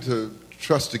in learning to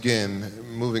trust again,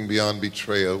 moving beyond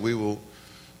betrayal, we will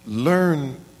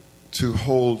learn to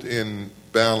hold in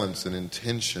balance and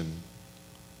intention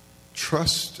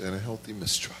trust and a healthy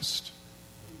mistrust.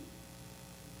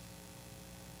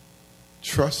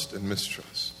 Trust and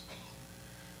mistrust.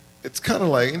 It's kind of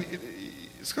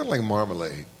like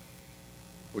marmalade.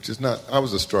 Which is not, I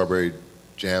was a strawberry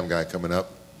jam guy coming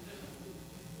up.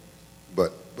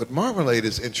 But marmalade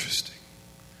is interesting.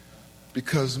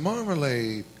 Because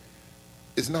marmalade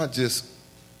is not just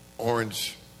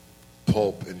orange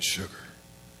pulp and sugar.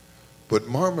 But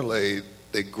marmalade,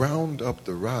 they ground up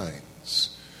the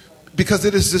rinds. Because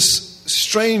it is this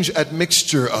strange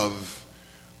admixture of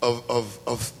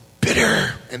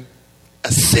bitter and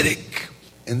acidic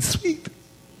and sweet.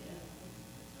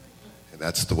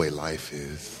 That's the way life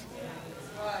is.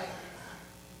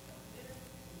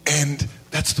 And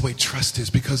that's the way trust is,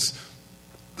 because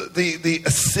the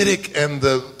acidic and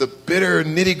the bitter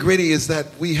nitty-gritty is that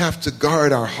we have to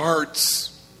guard our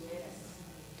hearts.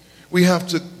 We have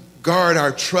to guard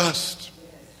our trust.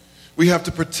 We have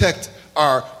to protect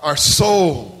our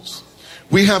souls.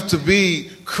 We have to be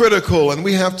critical, and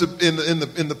we have to, in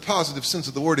the positive sense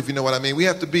of the word, if you know what I mean, we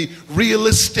have to be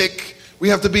realistic. We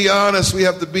have to be honest. We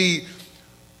have to be,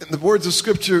 in the words of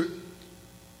Scripture,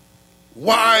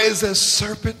 wise as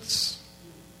serpents,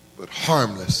 but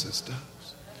harmless as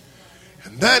doves.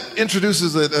 And that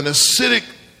introduces an acidic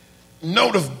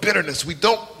note of bitterness.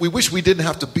 We wish we didn't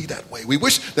have to be that way. We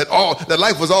wish that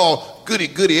life was all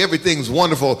goody, everything's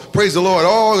wonderful. Praise the Lord,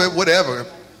 all whatever.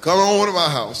 Come on to my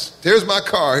house. Here's my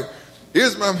car.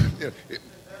 Here's my,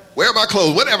 wear my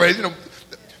clothes, whatever,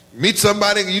 meet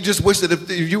somebody, and you just wish that if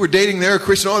you were dating, they're a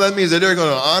Christian, all that means that they're going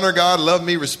to honor God, love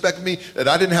me, respect me, that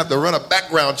I didn't have to run a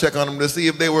background check on them to see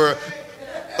if they were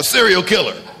a serial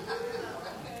killer.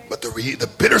 But the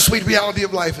bittersweet reality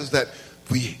of life is that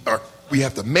we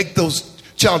have to make those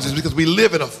challenges because we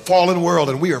live in a fallen world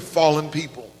and we are fallen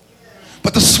people.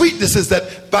 But the sweetness is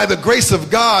that by the grace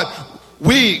of God,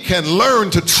 we can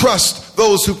learn to trust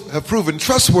those who have proven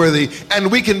trustworthy,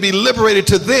 and we can be liberated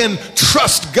to then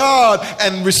trust God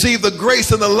and receive the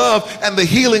grace and the love and the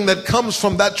healing that comes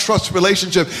from that trust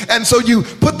relationship. And so you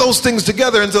put those things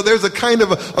together, and so there's a kind of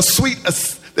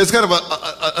there's kind of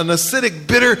an acidic,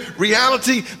 bitter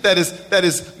reality that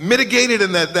is mitigated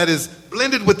and that is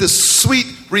blended with this sweet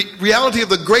reality of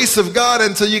the grace of God.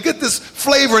 And so you get this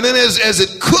flavor, and then as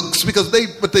it cooks, because they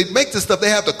make this stuff, they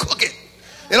have to cook it.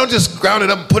 They don't just ground it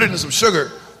up and put it in some sugar.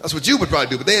 That's what you would probably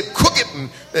do. But they'd cook it,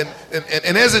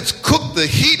 and as it's cooked, the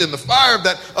heat and the fire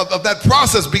of that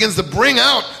process begins to bring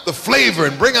out the flavor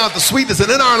and bring out the sweetness.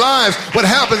 And in our lives, what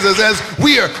happens is as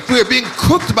we are being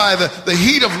cooked by the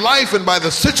heat of life and by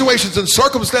the situations and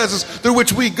circumstances through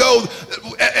which we go,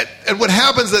 and what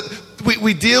happens that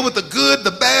we deal with the good, the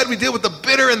bad, we deal with the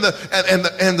bitter and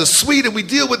the sweet, and we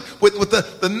deal with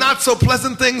the not so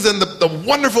pleasant things and the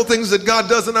wonderful things that God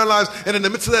does in our lives. And in the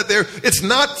midst of that, it's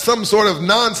not some sort of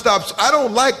nonstop, I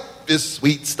don't like this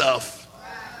sweet stuff.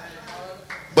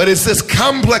 But it's this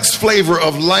complex flavor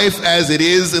of life as it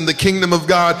is in the kingdom of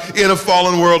God in a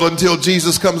fallen world until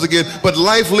Jesus comes again. But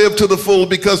life lived to the full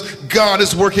because God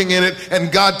is working in it, and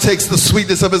God takes the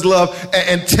sweetness of his love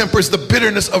and tempers the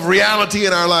bitterness of reality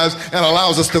in our lives and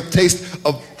allows us to taste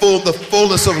the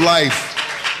fullness of life.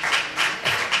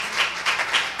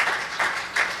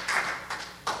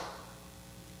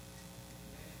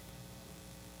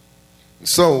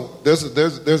 So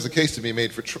there's a case to be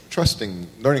made for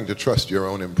learning to trust your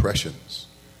own impressions,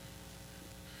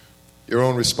 your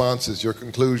own responses, your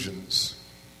conclusions.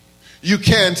 You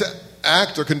can't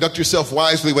act or conduct yourself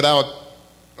wisely without,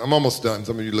 I'm almost done.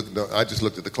 Some of you I just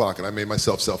looked at the clock and I made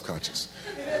myself self-conscious.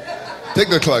 Take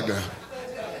the clock down.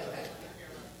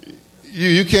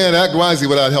 You can't act wisely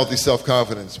without healthy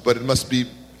self-confidence, but it must be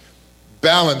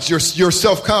balance. Your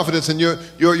self-confidence and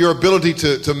your ability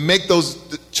to make those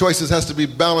choices has to be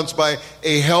balanced by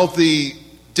a healthy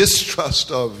distrust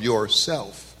of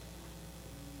yourself.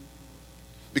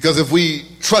 Because if we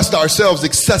trust ourselves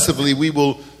excessively, we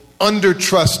will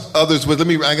undertrust others with. Let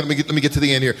me get to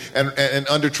the end here. And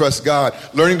undertrust God.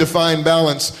 Learning to find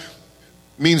balance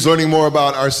means learning more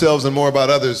about ourselves and more about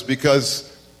others, because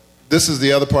this is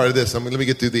the other part of this. Let me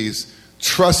get through these.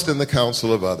 Trust in the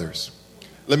counsel of others.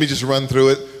 Let me just run through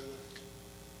it.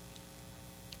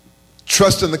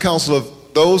 Trust in the counsel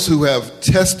of those who have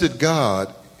tested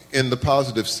God in the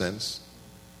positive sense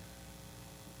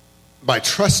by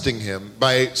trusting him,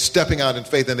 by stepping out in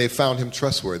faith, and they found him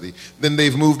trustworthy. Then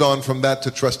they've moved on from that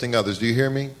to trusting others. Do you hear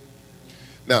me?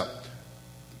 Now,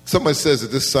 somebody says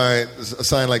that a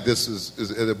sign like this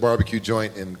is at a barbecue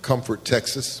joint in Comfort,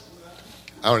 Texas.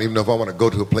 I don't even know if I want to go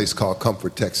to a place called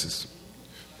Comfort, Texas.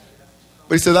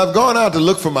 But he said, I've gone out to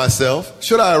look for myself.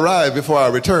 Should I arrive before I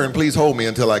return, please hold me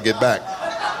until I get back.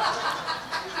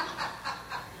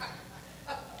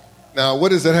 Now, what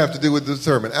does that have to do with the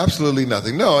sermon? Absolutely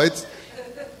nothing. No, it's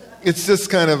just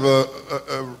kind of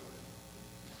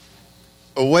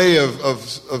a way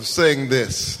of saying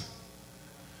this.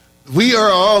 We are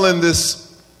all in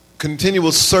this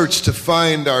continual search to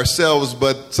find ourselves,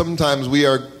 but sometimes we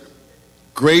are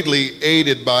greatly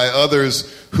aided by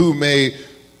others who may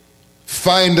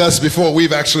find us before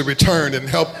we've actually returned and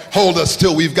help hold us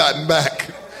till we've gotten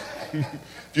back. If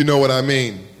you know what I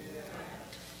mean.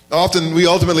 Often we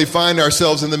ultimately find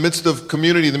ourselves in the midst of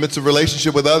community, in the midst of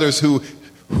relationship with others who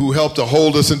help to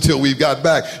hold us until we've got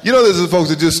back. You know, there's the folks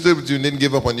that just stood with you and didn't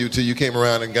give up on you till you came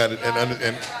around and got it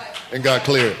and got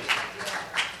clear.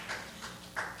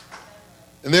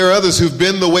 And there are others who've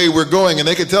been the way we're going, and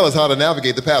they can tell us how to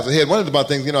navigate the path ahead. One of the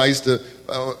things, I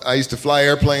used to fly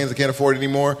airplanes. I can't afford it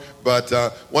anymore. But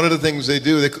one of the things they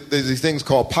do, there's these things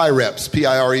called PIREPs,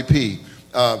 P-I-R-E-P.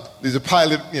 These are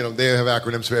pilot, they have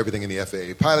acronyms for everything in the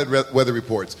FAA, pilot weather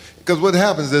reports. Because what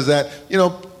happens is that,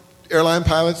 airline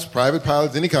pilots, private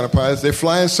pilots, any kind of pilots, they're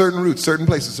flying certain routes, certain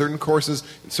places, certain courses,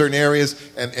 in certain areas,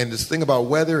 and this thing about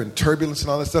weather and turbulence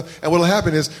and all that stuff. And what will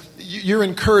happen is you're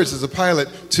encouraged as a pilot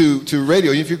to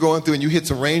radio. If you're going through and you hit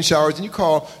some rain showers, and you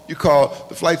call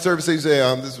the flight service, and you say,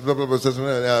 this is blah, blah,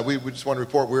 blah, we just want to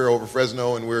report we're over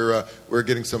Fresno, and we're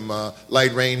getting some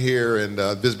light rain here, and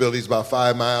visibility is about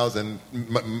 5 miles, and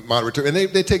moderate. And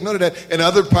they take note of that. And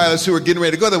other pilots who are getting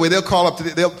ready to go that way, they'll call up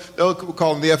they'll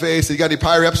call them the FAA, say, you got any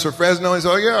PIREPs for Fresno? And say,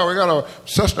 yeah, we got a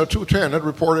Cessna 210 that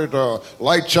reported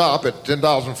light chop at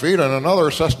 10,000 feet, and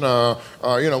another Cessna,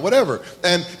 whatever.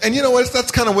 And you know what?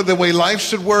 That's kind of the way life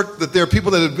should work, that there are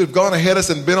people that have gone ahead of us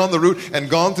and been on the route and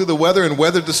gone through the weather and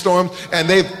weathered the storms, and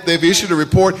they've issued a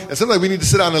report. And sometimes we need to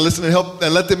sit down and listen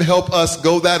and let them help us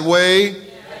go that way. Right.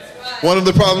 One of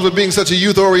the problems with being such a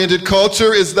youth-oriented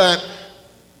culture is that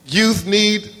youth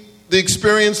need the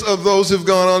experience of those who've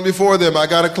gone on before them. I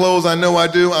got to close. I know I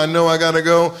do. I know I got to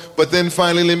go. But then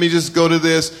finally, let me just go to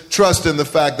this. Trust in the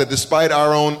fact that despite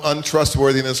our own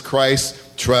untrustworthiness,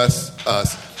 Christ trusts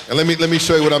us. And let me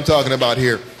show you what I'm talking about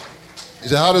here. You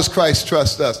say, how does Christ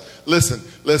trust us? Listen.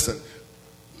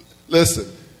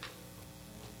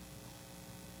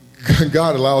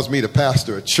 God allows me to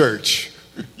pastor a church.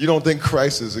 You don't think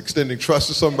Christ is extending trust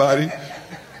to somebody?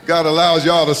 God allows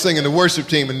y'all to sing in the worship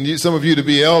team, and some of you to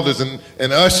be elders and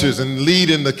ushers and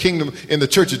lead in the kingdom, in the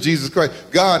church of Jesus Christ.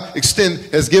 God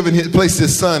has placed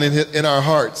his son in our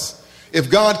hearts.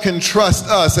 If God can trust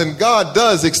us, and God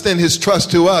does extend his trust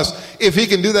to us, if he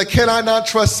can do that, can I not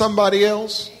trust somebody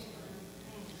else?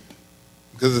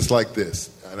 Because it's like this,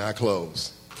 and I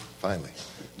close, finally.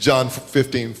 John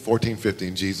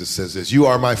 14:15, Jesus says this, you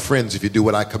are my friends if you do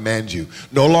what I command you.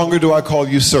 No longer do I call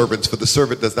you servants, for the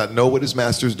servant does not know what his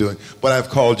master is doing, but I've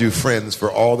called you friends,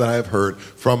 for all that I have heard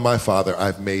from my Father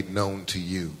I've made known to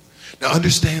you. Now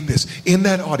understand this, in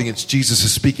that audience Jesus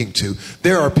is speaking to,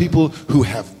 there are people who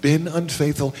have been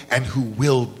unfaithful and who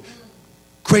will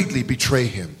greatly betray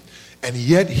him. And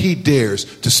yet he dares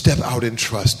to step out in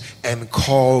trust and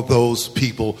call those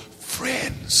people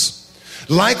friends.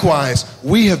 Likewise,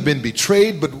 we have been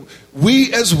betrayed, but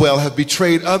we as well have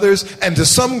betrayed others, and to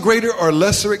some greater or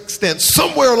lesser extent,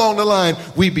 somewhere along the line,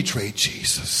 we betrayed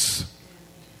Jesus.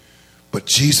 But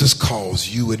Jesus calls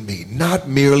you and me not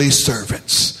merely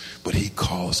servants, but he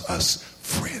calls us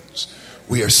friends.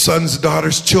 We are sons,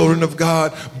 daughters, children of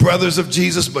God, brothers of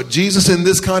Jesus, but Jesus in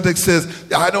this context says,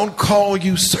 I don't call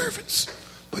you servants,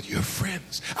 but you're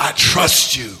friends. I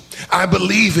trust you. I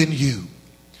believe in you.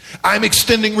 I'm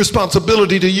extending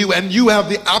responsibility to you, and you have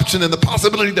the option and the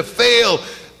possibility to fail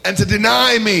and to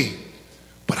deny me.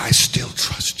 But I still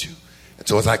trust you. And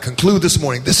so as I conclude this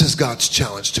morning, this is God's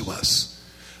challenge to us.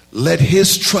 Let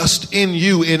his trust in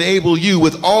you enable you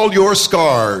with all your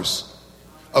scars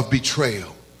of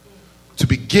betrayal to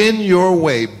begin your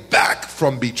way back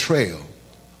from betrayal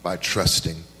by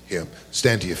trusting him.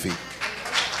 Stand to your feet.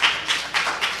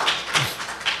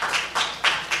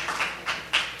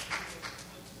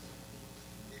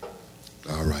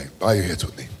 Bow your heads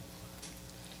with me.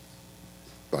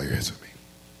 Bow your heads with me.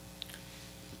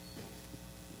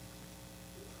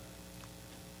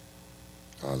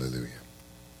 Hallelujah.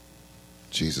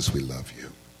 Jesus, we love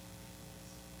you.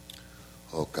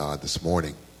 Oh God, this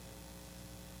morning,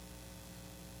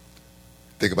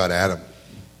 think about Adam.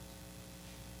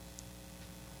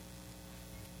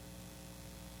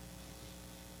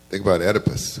 Think about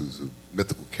Oedipus, who's a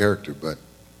mythical character, but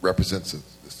represents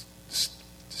this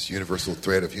universal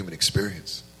thread of human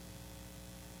experience.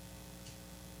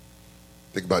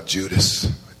 Think about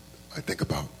Judas. I think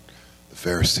about the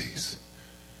Pharisees.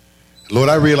 Lord,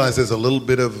 I realize there's a little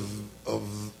bit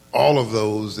of all of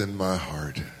those in my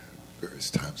heart at various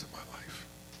times in my life.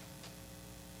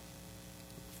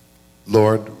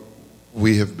 Lord,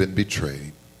 we have been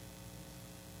betrayed,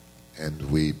 and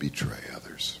we betray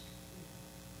others.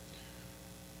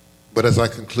 But as I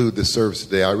conclude this service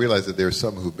today, I realize that there are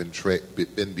some who've been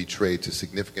betrayed to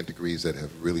significant degrees that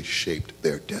have really shaped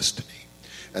their destiny,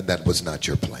 and that was not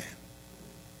your plan.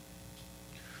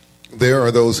 There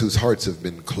are those whose hearts have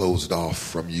been closed off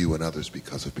from you and others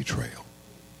because of betrayal.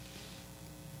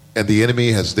 And the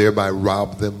enemy has thereby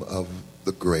robbed them of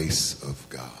the grace of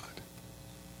God.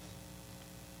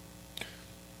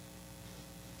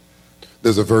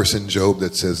 There's a verse in Job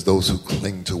that says, those who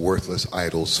cling to worthless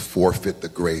idols forfeit the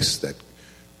grace that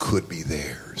could be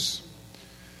theirs.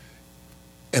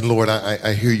 And Lord,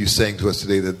 I hear you saying to us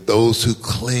today that those who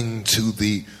cling to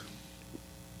the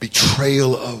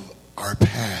betrayal of our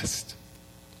past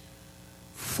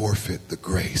forfeit the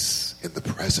grace in the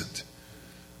present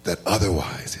that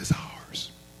otherwise is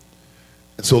ours.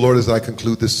 And so, Lord, as I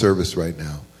conclude this service right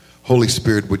now, Holy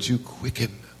Spirit, would you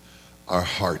quicken our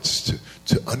hearts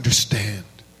to understand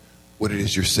what it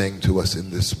is you're saying to us in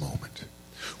this moment?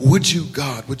 Would you,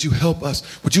 God, would you help us?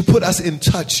 Would you put us in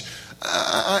touch?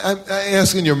 I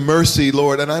ask in your mercy,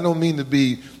 Lord, and I don't mean to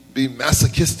be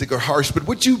masochistic or harsh, but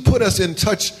would you put us in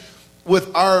touch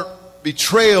with our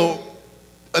betrayal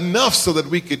enough so that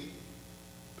we could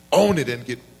own it and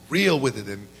get real with it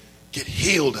and get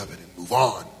healed of it and move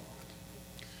on?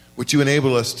 Would you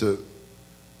enable us to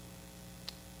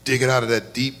dig it out of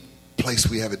that deep place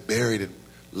we have it buried and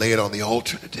lay it on the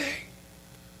altar today?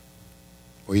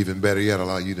 Or even better yet,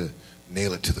 allow you to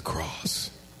nail it to the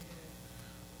cross.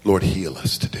 Lord, heal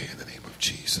us today in the name of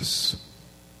Jesus.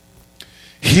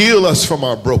 Heal us from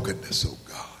our brokenness, oh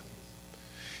God.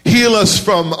 Heal us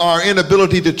from our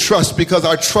inability to trust because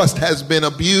our trust has been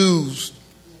abused.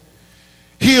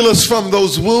 Heal us from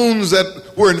those wounds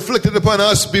that were inflicted upon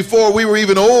us before we were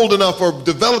even old enough or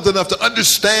developed enough to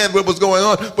understand what was going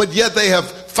on, but yet they have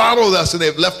followed us and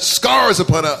they've left scars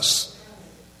upon us.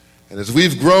 And as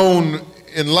we've grown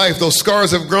in life, those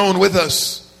scars have grown with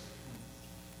us.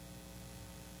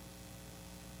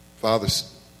 Father,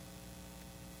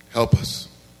 help us.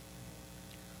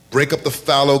 Break up the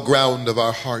fallow ground of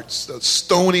our hearts, those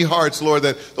stony hearts, Lord,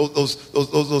 that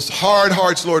those hard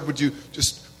hearts, Lord, would you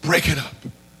just break it up,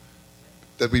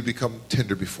 that we become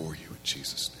tender before you in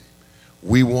Jesus' name.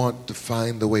 We want to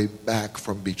find the way back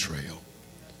from betrayal.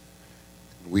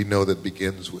 We know that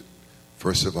begins with,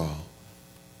 first of all,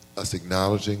 us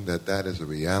acknowledging that that is a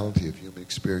reality of human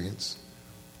experience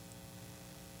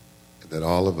and that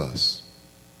all of us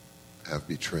have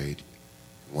betrayed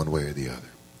in one way or the other.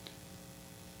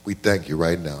 We thank you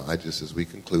right now. As we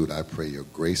conclude, I pray your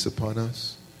grace upon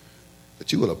us,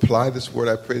 that you will apply this word.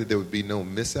 I pray that there would be no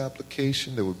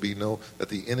misapplication. There would be that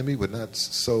the enemy would not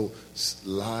sow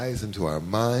lies into our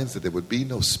minds, that there would be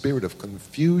no spirit of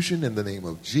confusion in the name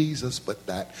of Jesus, but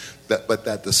that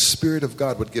the Spirit of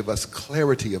God would give us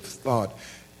clarity of thought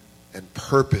and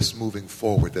purpose moving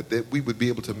forward, that we would be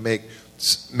able to make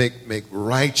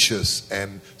righteous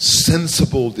and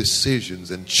sensible decisions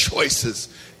and choices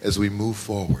as we move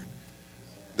forward,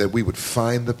 that we would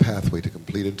find the pathway to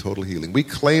complete and total healing. We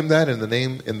claim that in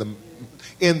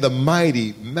the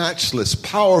mighty, matchless,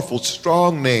 powerful,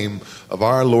 strong name of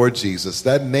our Lord Jesus,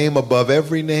 that name above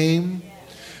every name,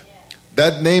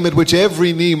 that name at which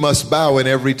every knee must bow and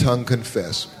every tongue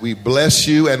confess. We bless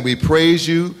you and we praise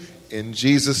you in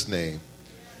Jesus' name.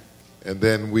 And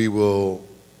then we will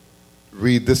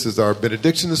read, this is our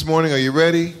benediction this morning. Are you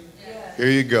ready? Yes. Here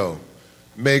you go.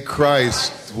 May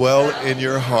Christ dwell in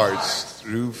your hearts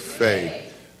through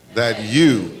faith, that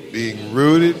you, being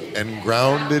rooted and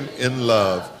grounded in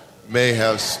love, may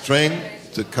have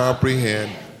strength to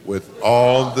comprehend with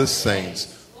all the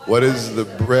saints what is the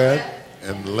breadth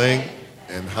and length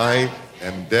and height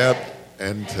and depth,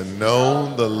 and to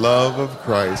know the love of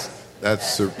Christ that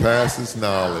surpasses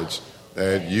knowledge,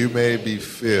 that you may be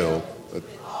filled with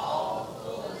all the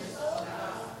fullness of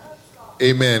God.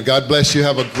 Amen. God bless you.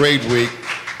 Have a great week.